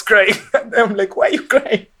she starts crying. And I'm like, why are you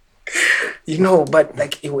crying? You know, but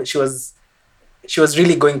like she was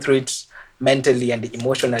really going through it mentally and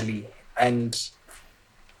emotionally. And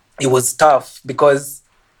it was tough because,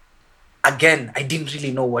 again, I didn't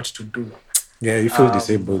really know what to do. Yeah, you feel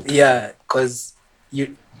disabled. Yeah, because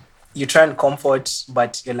you try and comfort,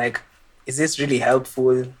 but you're like, is this really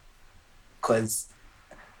helpful? Because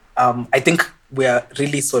I think we are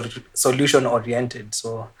really solution oriented.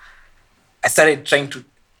 So I started trying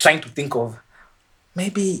to think of,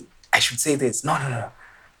 maybe I should say this. No.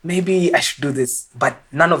 Maybe I should do this. But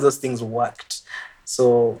none of those things worked.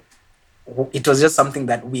 So it was just something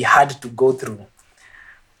that we had to go through.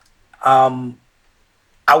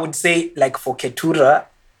 I would say, like, for Ketura,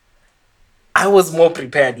 I was more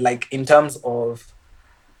prepared, like, in terms of,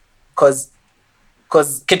 because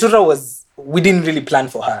Ketura was, we didn't really plan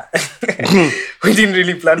for her. We didn't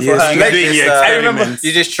really plan for her. You Like, doing your I remember, experiments.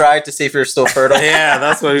 You just tried to see if you're still fertile. Yeah,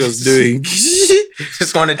 that's what he was doing.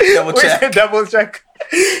 Just wanted to double check. double check.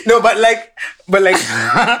 No, but like,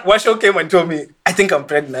 Washo came and told me, I think I'm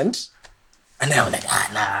pregnant. And I was like,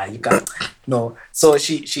 nah, you can't. No. So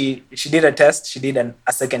she did a test. She did a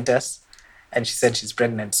second test. And she said she's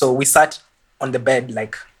pregnant. So we sat on the bed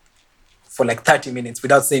like for like 30 minutes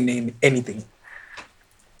without saying anything.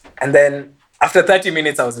 And then after 30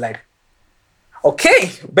 minutes, I was like,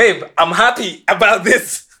 okay, babe, I'm happy about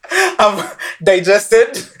this. I've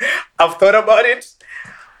digested. I've thought about it.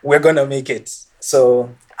 We're going to make it.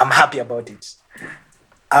 So I'm happy about it.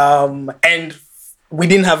 And we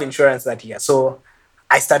didn't have insurance that year. So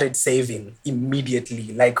I started saving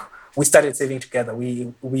immediately. Like, we started saving together.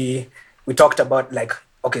 We talked about, like,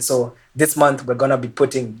 okay, so this month we're going to be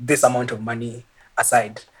putting this amount of money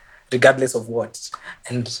aside, regardless of what.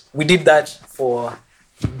 And we did that for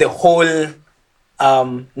the whole,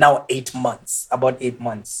 now 8 months, about 8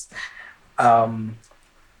 months.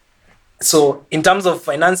 So in terms of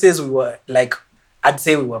finances, we were like, I'd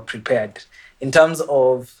say we were prepared. In terms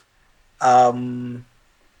of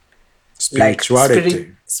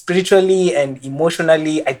Spirituality. spiritually and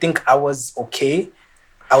emotionally, I think I was okay.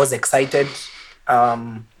 I was excited.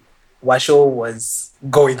 Washo was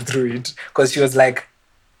going through it because she was like,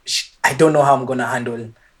 I don't know how I'm gonna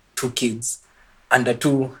handle 2 kids under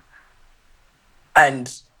 2,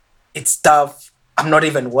 and it's tough. I'm not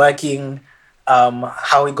even working. How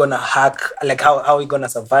are we gonna hack? Like, how are we gonna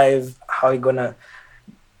survive? How are we gonna,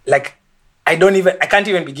 like, I can't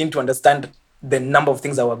even begin to understand the number of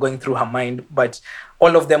things that were going through her mind, but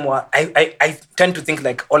all of them were, I tend to think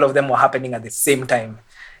like all of them were happening at the same time.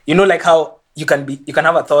 You know, like how you can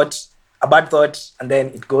have a thought, a bad thought, and then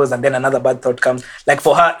it goes, and then another bad thought comes. Like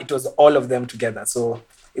for her, it was all of them together. So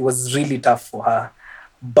it was really tough for her.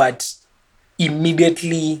 But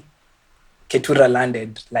immediately Ketura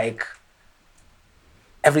landed, like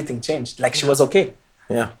everything changed. Like she was okay.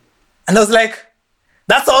 Yeah. And I was like,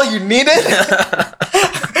 that's all you needed?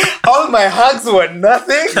 All my hugs were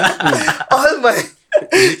nothing. All my,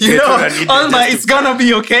 it's gonna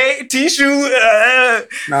be okay. Tissue.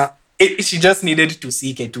 She just needed to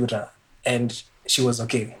see Ketura, and she was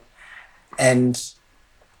okay. And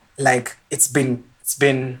like it's been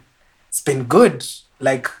good.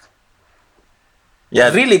 Like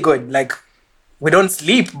really good. Like we don't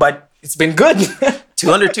sleep, but it's been good.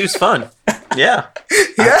 202 is fun. Yeah.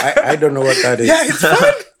 I don't know what that is. Yeah, it's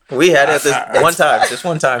fun. We had it just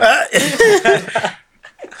one time.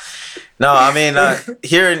 No, I mean,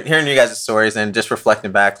 hearing you guys' stories and just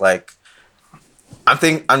reflecting back, like,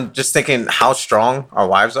 I'm just thinking how strong our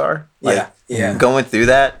wives are. Like, going through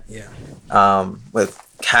that. Yeah. With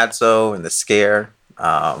Katso and the scare,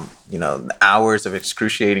 the hours of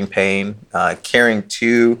excruciating pain, carrying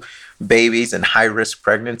 2 babies in high risk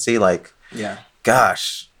pregnancy, like,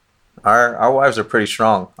 gosh, our wives are pretty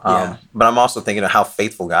strong. But I'm also thinking of how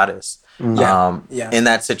faithful God is. In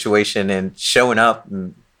that situation, and showing up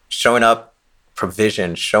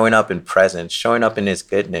provision, showing up in presence, showing up in his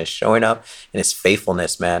goodness, showing up in his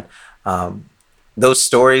faithfulness, man. Those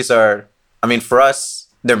stories are, I mean, for us,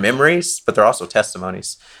 they're memories, but they're also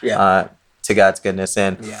testimonies to God's goodness.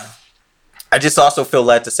 And I just also feel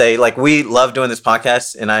led to say, like, we love doing this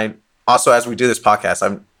podcast. And I also, as we do this podcast,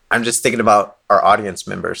 I'm just thinking about our audience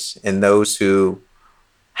members and those who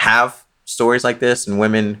have stories like this, and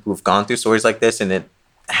women who've gone through stories like this, and it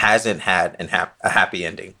hasn't had a happy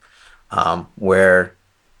ending, where,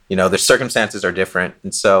 the circumstances are different.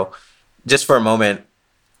 And so just for a moment,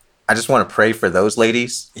 I just want to pray for those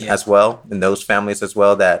ladies as well, and those families as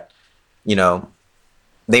well, that,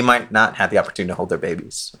 they might not have the opportunity to hold their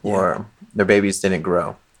babies, or their babies didn't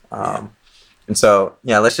grow. And so,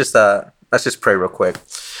 let's just pray real quick.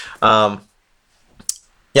 God,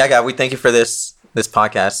 we thank you for this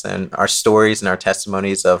podcast and our stories and our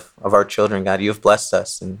testimonies of our children. God, you have blessed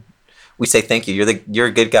us, and we say thank you. You're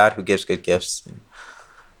a good God who gives good gifts. And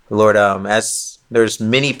Lord, as there's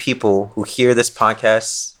many people who hear this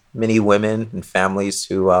podcast, many women and families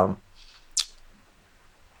who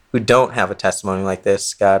don't have a testimony like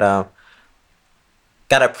this, God,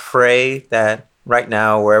 I pray that right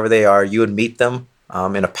now, wherever they are, you would meet them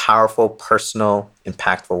in a powerful, personal,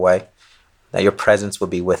 impactful way. That your presence would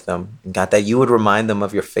be with them. And God, that you would remind them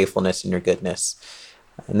of your faithfulness and your goodness.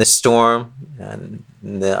 In the storm and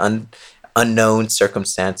in the unknown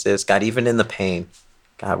circumstances, God, even in the pain,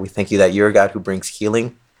 God, we thank you that you're a God who brings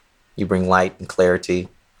healing. You bring light and clarity.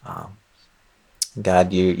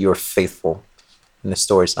 God, you are faithful, and the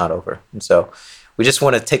story's not over. And so we just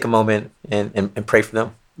want to take a moment and pray for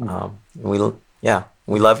them. We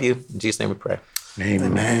love you. In Jesus' name we pray.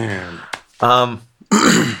 Amen.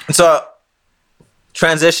 So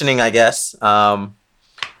transitioning, I guess,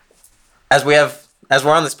 as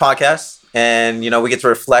we're on this podcast and, we get to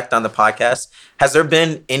reflect on the podcast, has there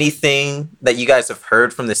been anything that you guys have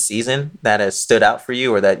heard from this season that has stood out for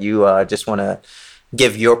you, or that you just want to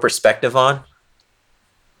give your perspective on?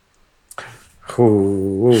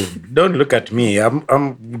 Oh, don't look at me. I'm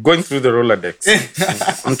going through the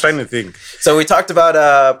Rolodex. I'm trying to think. So we talked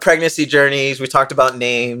about pregnancy journeys. We talked about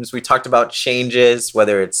names. We talked about changes,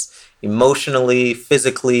 whether it's emotionally,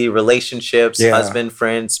 physically, relationships, husband,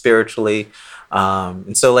 friend, spiritually.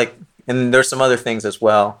 And so and there's some other things as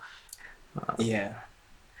well. I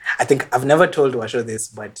think I've never told Washo this,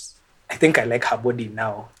 but I think I like her body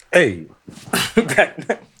now. Hey.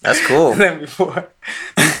 That's cool. Than before.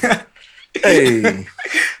 Hey.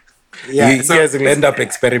 You guys will end up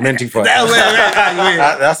experimenting for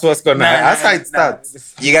that. That's what's going to happen. That's how it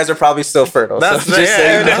starts. You guys are probably still fertile. That's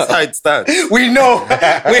how it starts. We know.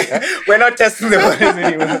 We're not testing the bodies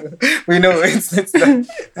anymore. We know it's done.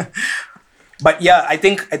 But I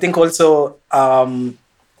think also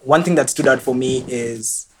one thing that stood out for me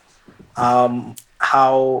is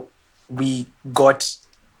how we got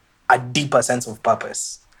a deeper sense of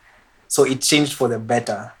purpose So it changed for the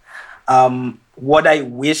better. What I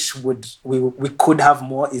wish we could have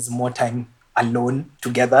more is more time alone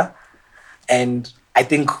together. And I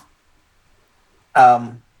think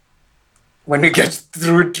when we get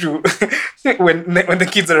through to when the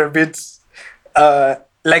kids are a bit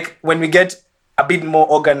like when we get a bit more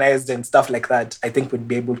organized and stuff like that, I think we'd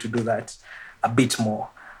be able to do that a bit more.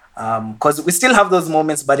 Because we still have those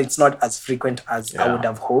moments, but it's not as frequent as I would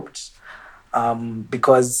have hoped.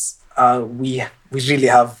 Because we really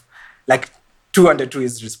have, like, 2 under 2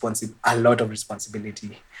 is a lot of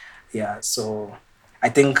responsibility. Yeah, so I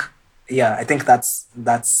think that's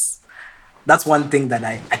one thing that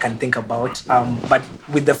I can think about. But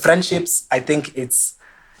with the friendships, I think it's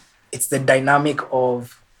the dynamic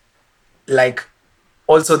of, like,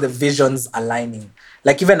 also the visions aligning.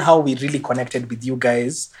 Like, even how we really connected with you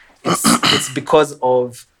guys, it's because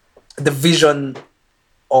of the vision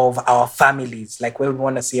of our families, like where we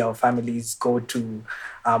want to see our families go to,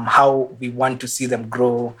 how we want to see them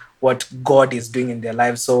grow, what God is doing in their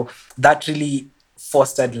lives. So that really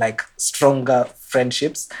fostered, like, stronger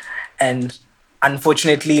friendships. And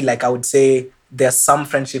unfortunately, like, I would say there's some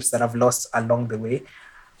friendships that I've lost along the way.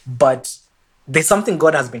 But there's something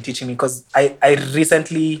God has been teaching me, because I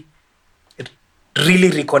recently really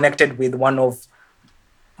reconnected with one of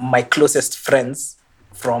my closest friends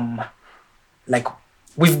from, like,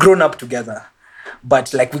 we've grown up together,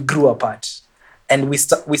 but, like, we grew apart. And we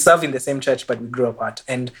serve in the same church, but we grew apart.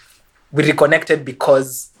 And we reconnected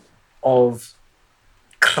because of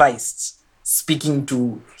Christ speaking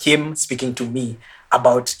to him, speaking to me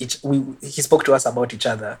about he spoke to us about each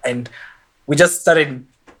other. And we just started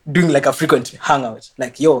doing, like, a frequent hangout.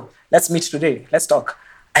 Like, yo, let's meet today. Let's talk.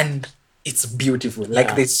 And it's beautiful.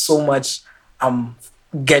 Like, there's so much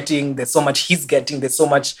getting, there's so much he's getting, there's so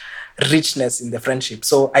much richness in the friendship.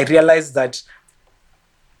 So I realized that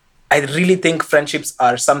I really think friendships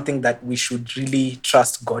are something that we should really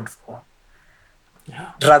trust God for.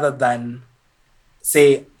 Yeah. Rather than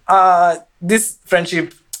say, this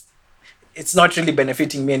friendship, it's not really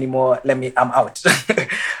benefiting me anymore. I'm out.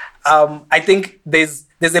 I think there's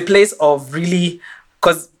a place of really,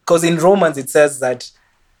 because in Romans it says that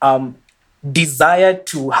desire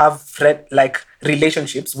to have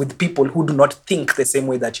relationships with people who do not think the same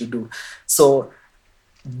way that you do. So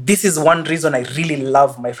this is one reason I really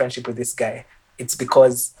love my friendship with this guy. It's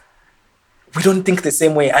because we don't think the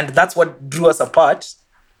same way, and that's what drew us apart.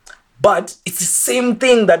 But it's the same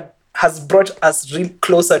thing that has brought us really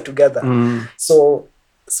closer together. So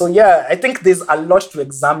yeah, I think there's a lot to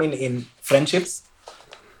examine in friendships.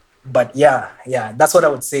 But yeah, that's what I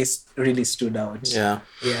would say really stood out. Yeah.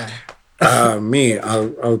 Me,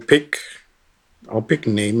 I'll pick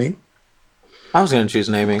naming. I was gonna choose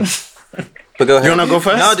naming. But go ahead. You wanna go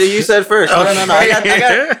first? No, dude, you said first. No.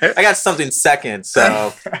 I got something second.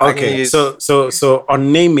 So okay. So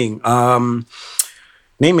on naming,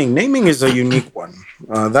 naming is a unique one.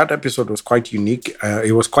 That episode was quite unique.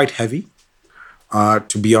 It was quite heavy,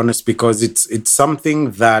 to be honest, because it's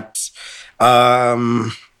something that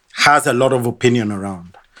has a lot of opinion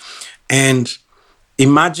around. And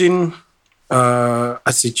imagine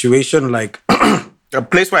a situation like a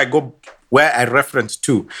place where I reference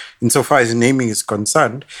to, insofar as naming is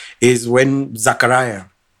concerned, is when Zachariah,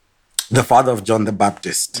 the father of John the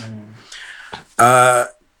Baptist,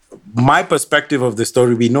 my perspective of the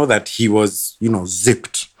story, we know that he was,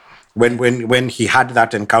 zipped. When he had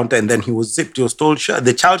that encounter and then he was zipped, he was told, sure,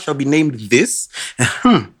 the child shall be named this.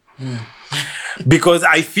 Because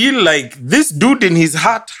I feel like this dude in his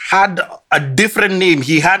heart had a different name.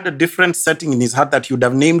 He had a different setting in his heart that he would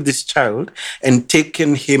have named this child and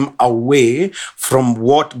taken him away from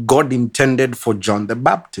what God intended for John the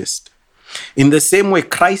Baptist. In the same way,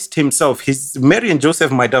 Christ himself, Mary and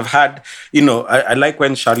Joseph might have had, I like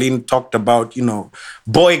when Charlene talked about,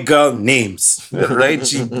 boy-girl names, right?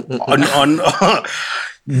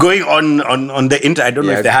 Going on the internet, I don't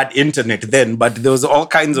know if they had internet then, but there was all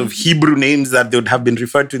kinds of Hebrew names that they would have been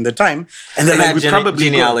referred to in the time. And then we probably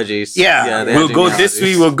genealogies. We'll go this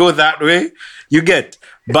way, we'll go that way. You get.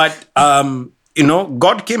 But,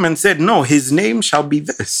 God came and said, no, his name shall be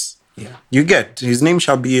this. Yeah. You get. His name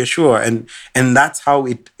shall be Yeshua. And that's how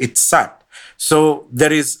it sat. So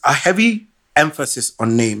there is a heavy emphasis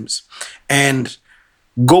on names. And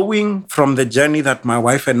going from the journey that my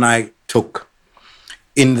wife and I took,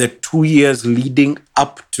 in the 2 years leading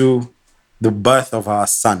up to the birth of our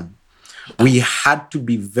son, we had to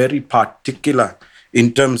be very particular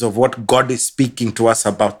in terms of what God is speaking to us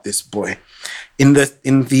about this boy. In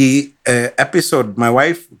the episode, my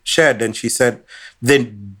wife shared, and she said, the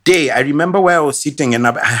day, I remember where I was sitting, and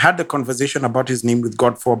I had a conversation about his name with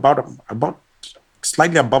God for about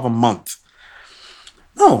slightly above a month.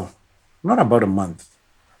 No, not about a month.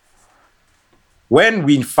 When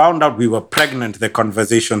we found out we were pregnant, the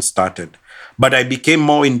conversation started. But I became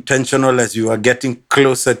more intentional as we were getting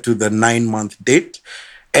closer to the 9-month date.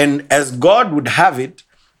 And as God would have it,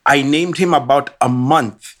 I named him about a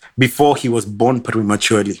month before he was born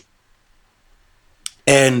prematurely.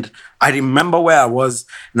 And I remember where I was,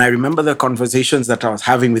 and I remember the conversations that I was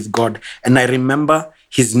having with God, and I remember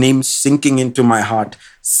his name sinking into my heart,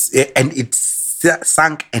 and it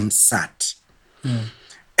sank and sat.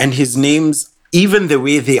 And his names, even the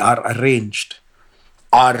way they are arranged,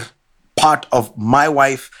 are part of my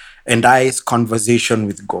wife and I's conversation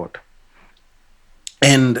with God.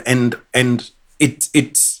 And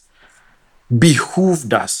it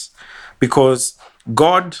behooved us, because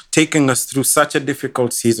God taking us through such a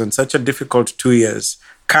difficult season, such a difficult 2 years,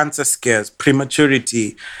 cancer scares,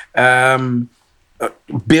 prematurity,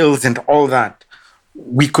 bills and all that,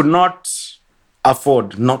 we could not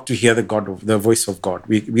afford not to hear the voice of God.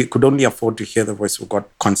 We could only afford to hear the voice of God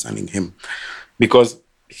concerning him, because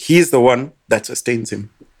he's the one that sustains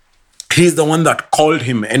him. He's the one that called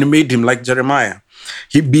him and made him like Jeremiah.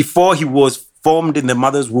 Before he was formed in the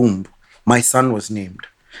mother's womb, my son was named.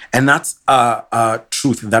 And that's a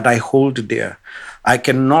truth that I hold dear. I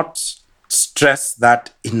cannot stress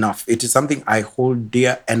that enough. It is something I hold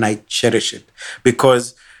dear, and I cherish it,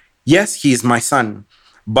 because yes, he is my son,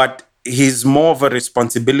 but he's more of a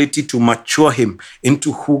responsibility to mature him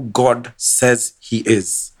into who God says he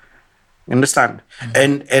is. Understand?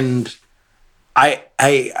 And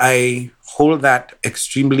I hold that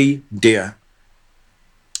extremely dear.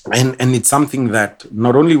 And it's something that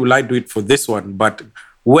not only will I do it for this one, but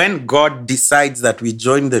when God decides that we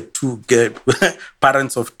join the two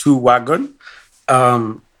parents of two wagon,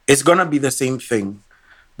 it's going to be the same thing,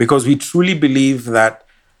 because we truly believe that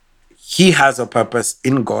he has a purpose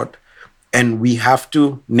in God, and we have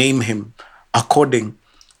to name him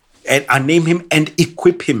and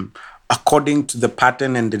equip him according to the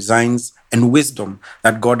pattern and designs and wisdom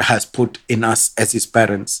that God has put in us as his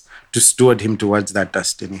parents to steward him towards that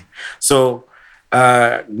destiny. So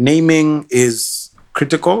naming is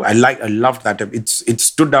critical. I love that. It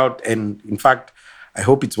stood out, and in fact, I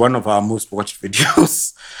hope it's one of our most watched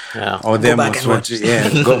videos. Yeah. Or their most watched. Yeah.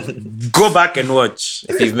 Go back and watch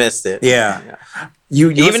if you've missed it. Yeah.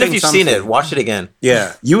 Even if you've seen it, watch it again.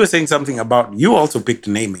 Yeah. You were saying something about, you also picked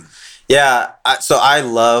naming. Yeah. So I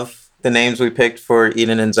love the names we picked for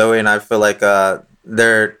Eden and Zoe, and I feel like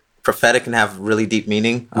they're prophetic and have really deep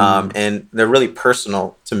meaning, and they're really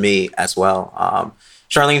personal to me as well.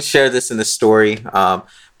 Charlene shared this in the story,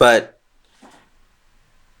 but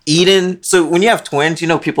Eden, so when you have twins,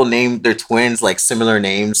 people name their twins like similar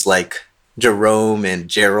names, like Jerome and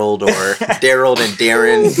Gerald, or Daryl and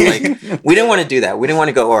Darren. Like, we didn't want to do that. We didn't want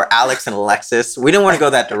to go, or Alex and Alexis. We didn't want to go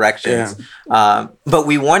that direction. Yeah. But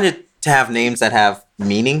we wanted to have names that have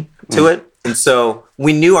meaning to it. And so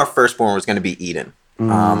we knew our firstborn was going to be Eden.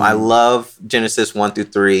 I love Genesis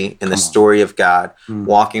 1-3 and the story of God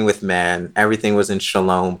walking with man. Everything was in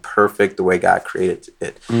shalom, perfect the way God created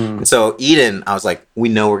it. And so Eden, I was like, we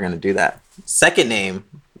know we're going to do that. Second name,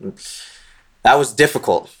 that was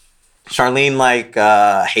difficult. Charlene liked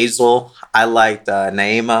Hazel. I liked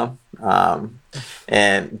Naima.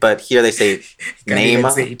 But here they say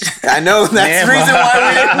Naima. I know that's the reason why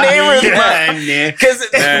we didn't name her. Because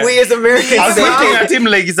we as Americans, I was looking at him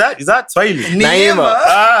like, is that Swahili?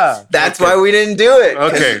 Naima. That's why we didn't do it.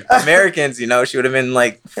 Okay. Americans, she would have been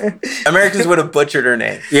like, Americans would have butchered her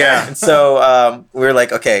name. Yeah. And so we were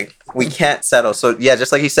like, okay, we can't settle. So yeah,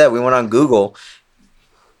 just like you said, we went on Google.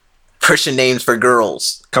 Christian names for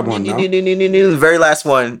girls. Come on now. The very last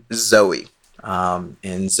one, Zoe.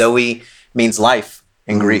 And Zoe means life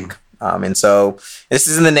in Greek. And so this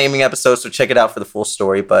is in the naming episode, so check it out for the full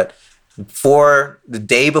story. But for the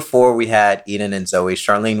day before we had Eden and Zoe,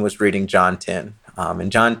 Charlene was reading John 10.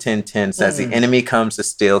 And John 10:10 says, the enemy comes to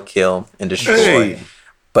steal, kill, and destroy.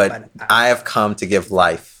 But I have come to give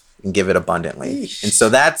life and give it abundantly. And so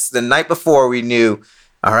that's the night before we knew,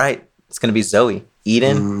 all right, it's going to be Zoe.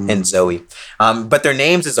 Eden and Zoe. But their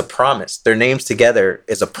names is a promise. Their names together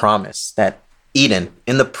is a promise that Eden,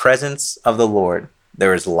 in the presence of the Lord,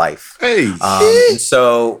 there is life. And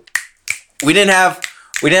so we didn't have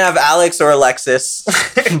We didn't have Alex or Alexis,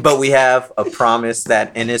 but we have a promise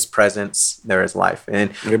that in his presence there is life.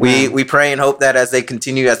 And we pray and hope that as they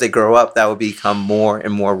continue, as they grow up, that will become more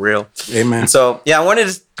and more real. Amen. And so, yeah, I wanted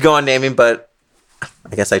to go on naming, but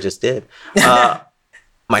I guess I just did.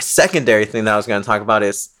 My secondary thing that I was going to talk about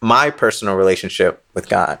is my personal relationship with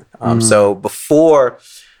God. So before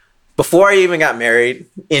I even got married,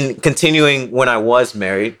 in continuing when I was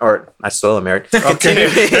married, or I still am married,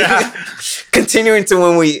 continuing to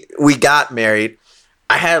when we got married,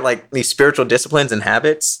 I had like these spiritual disciplines and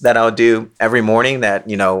habits that I would do every morning that,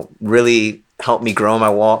 you know, really helped me grow in my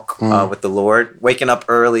walk with the Lord. Waking up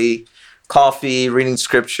early, coffee, reading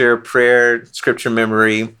scripture, prayer, scripture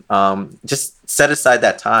memory, just set aside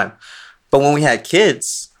that time. But when we had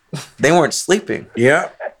kids, they weren't sleeping. Yeah.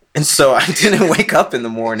 And so I didn't wake up in the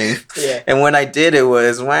morning. Yeah. And when I did, it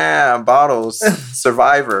was, bottles,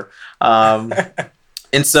 Survivor.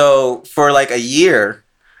 And so for like a year,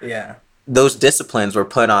 those disciplines were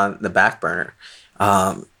put on the back burner.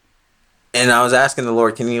 And I was asking the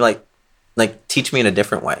Lord, can you like teach me in a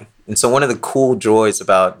different way? And so one of the cool joys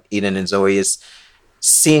about Eden and Zoe is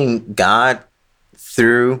seeing God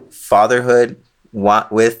through fatherhood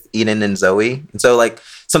with Eden and Zoe. And so like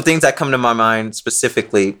some things that come to my mind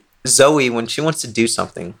specifically, Zoe, when she wants to do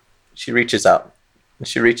something, she reaches up.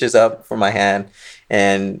 She reaches up for my hand,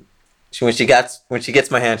 and when she gets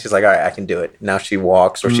my hand, she's like, all right, I can do it. Now she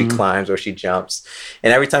walks or she climbs or she jumps.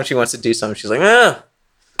 And every time she wants to do something, she's like,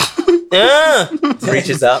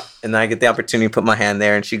 reaches up, and then I get the opportunity to put my hand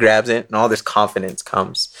there and she grabs it, and all this confidence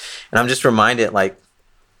comes. And I'm just reminded, like,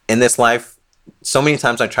 in this life, so many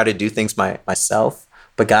times I try to do things myself,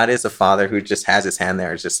 but God is a father who just has his hand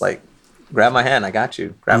there. It's just like, grab my hand, I got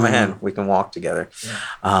you. Grab my hand, we can walk together.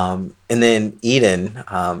 Yeah. And then Eden,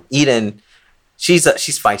 she's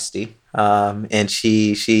feisty, and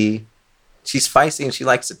she's feisty, and she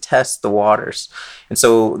likes to test the waters. And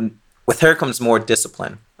so with her comes more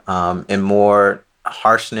discipline, and more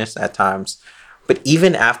harshness at times. But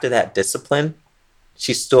even after that discipline,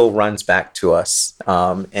 she still runs back to us,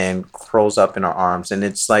 and curls up in our arms. And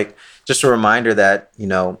it's like just a reminder that, you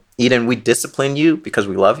know, Eden, we discipline you because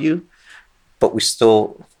we love you, but we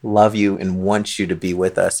still love you and want you to be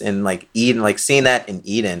with us. And like Eden, like seeing that in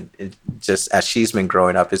Eden, it just as she's been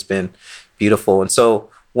growing up, has been beautiful. And so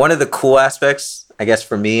one of the cool aspects, I guess,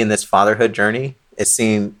 for me in this fatherhood journey is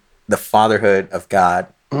seeing the fatherhood of God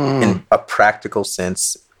in a practical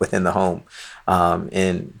sense within the home,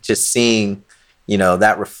 and just seeing, you know,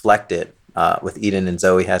 that reflected with Eden and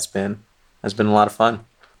Zoe has been a lot of fun.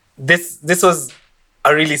 This was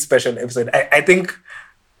a really special episode. I think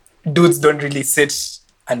dudes don't really sit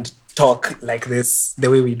and talk like this the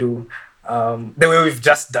way we do, the way we've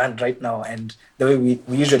just done right now, and the way we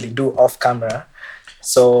usually do off camera.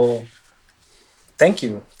 So thank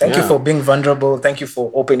you. Thank you for being vulnerable. Thank you for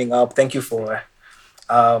opening up. Thank you for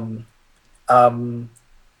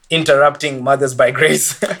interrupting Mothers by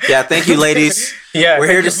Grace. Yeah, thank you, ladies. Yeah,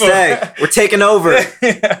 we're here to stay. We're taking over.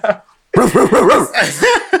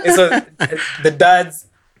 So the Dads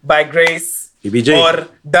by Grace, EBJ. or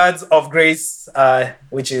Dads of Grace,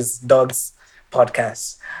 which is Dogs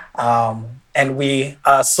podcast. And we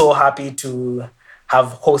are so happy to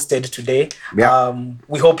have hosted today. Yeah.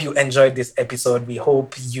 We hope you enjoyed this episode. We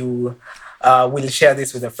hope you will share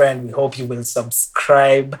this with a friend. We hope you will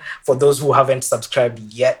subscribe for those who haven't subscribed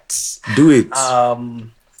yet. Do it.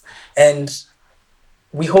 And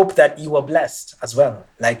we hope that you were blessed as well.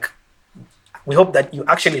 Like, we hope that you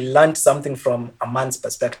actually learned something from a man's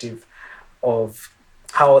perspective of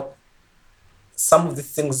how some of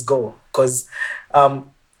these things go. Because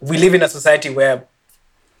we live in a society where,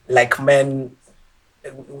 like, men,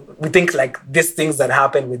 we think like these things that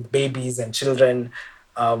happen with babies and children,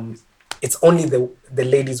 it's only the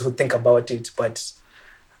ladies who think about it, but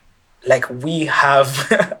like we have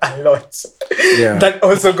a lot that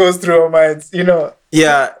also goes through our minds, you know.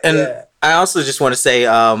 Yeah, and I also just want to say,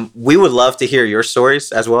 we would love to hear your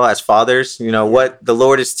stories as well as fathers. You know, what the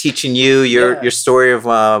Lord is teaching you, your story of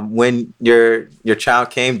when your child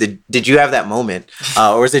came. Did you have that moment,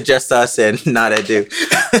 or is it just us and not Edu?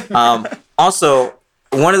 Also,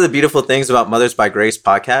 one of the beautiful things about Mothers by Grace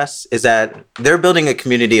podcast is that they're building a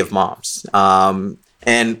community of moms.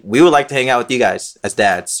 And we would like to hang out with you guys as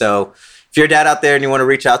dads. So if you're a dad out there and you want to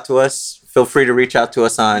reach out to us, feel free to reach out to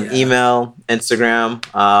us on email, Instagram.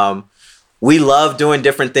 We love doing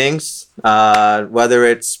different things, whether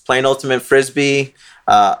it's playing Ultimate Frisbee.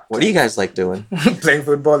 What do you guys like doing? Playing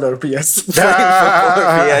football or PS. Playing football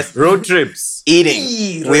or PS. Road trips.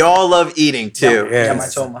 Eating. We all love eating too. Yeah.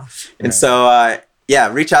 And so, yeah,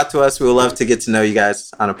 reach out to us. We would love to get to know you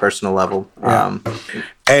guys on a personal level.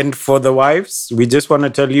 And for the wives, we just want to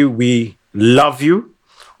tell you we love you.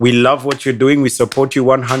 We love what you're doing. We support you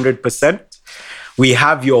 100%. We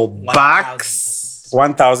have your backs.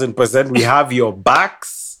 1000%. We have your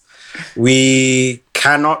backs. We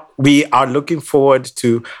are looking forward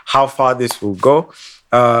to how far this will go.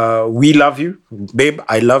 We love you, babe.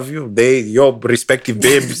 I love you. Your respective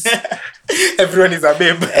babes. Everyone is a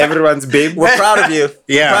babe. Everyone's babe. We're proud of you.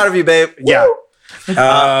 Yeah. Proud of you, babe. Yeah.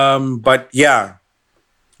 But yeah,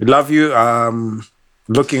 love you.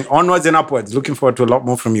 Looking onwards and upwards. Looking forward to a lot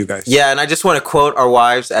more from you guys. Yeah, and I just want to quote our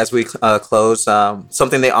wives as we close.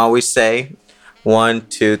 Something they always say. 1,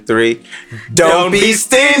 2, 3. Don't be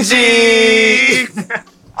stingy.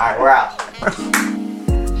 All right, we're out.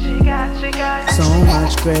 So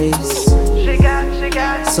much grace.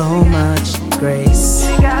 So much grace.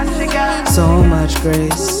 So much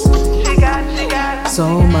grace.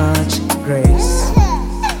 So much grace.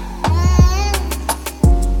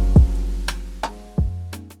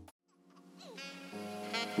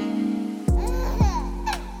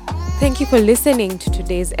 Thank you for listening to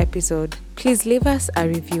today's episode. Please leave us a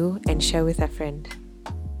review and share with a friend.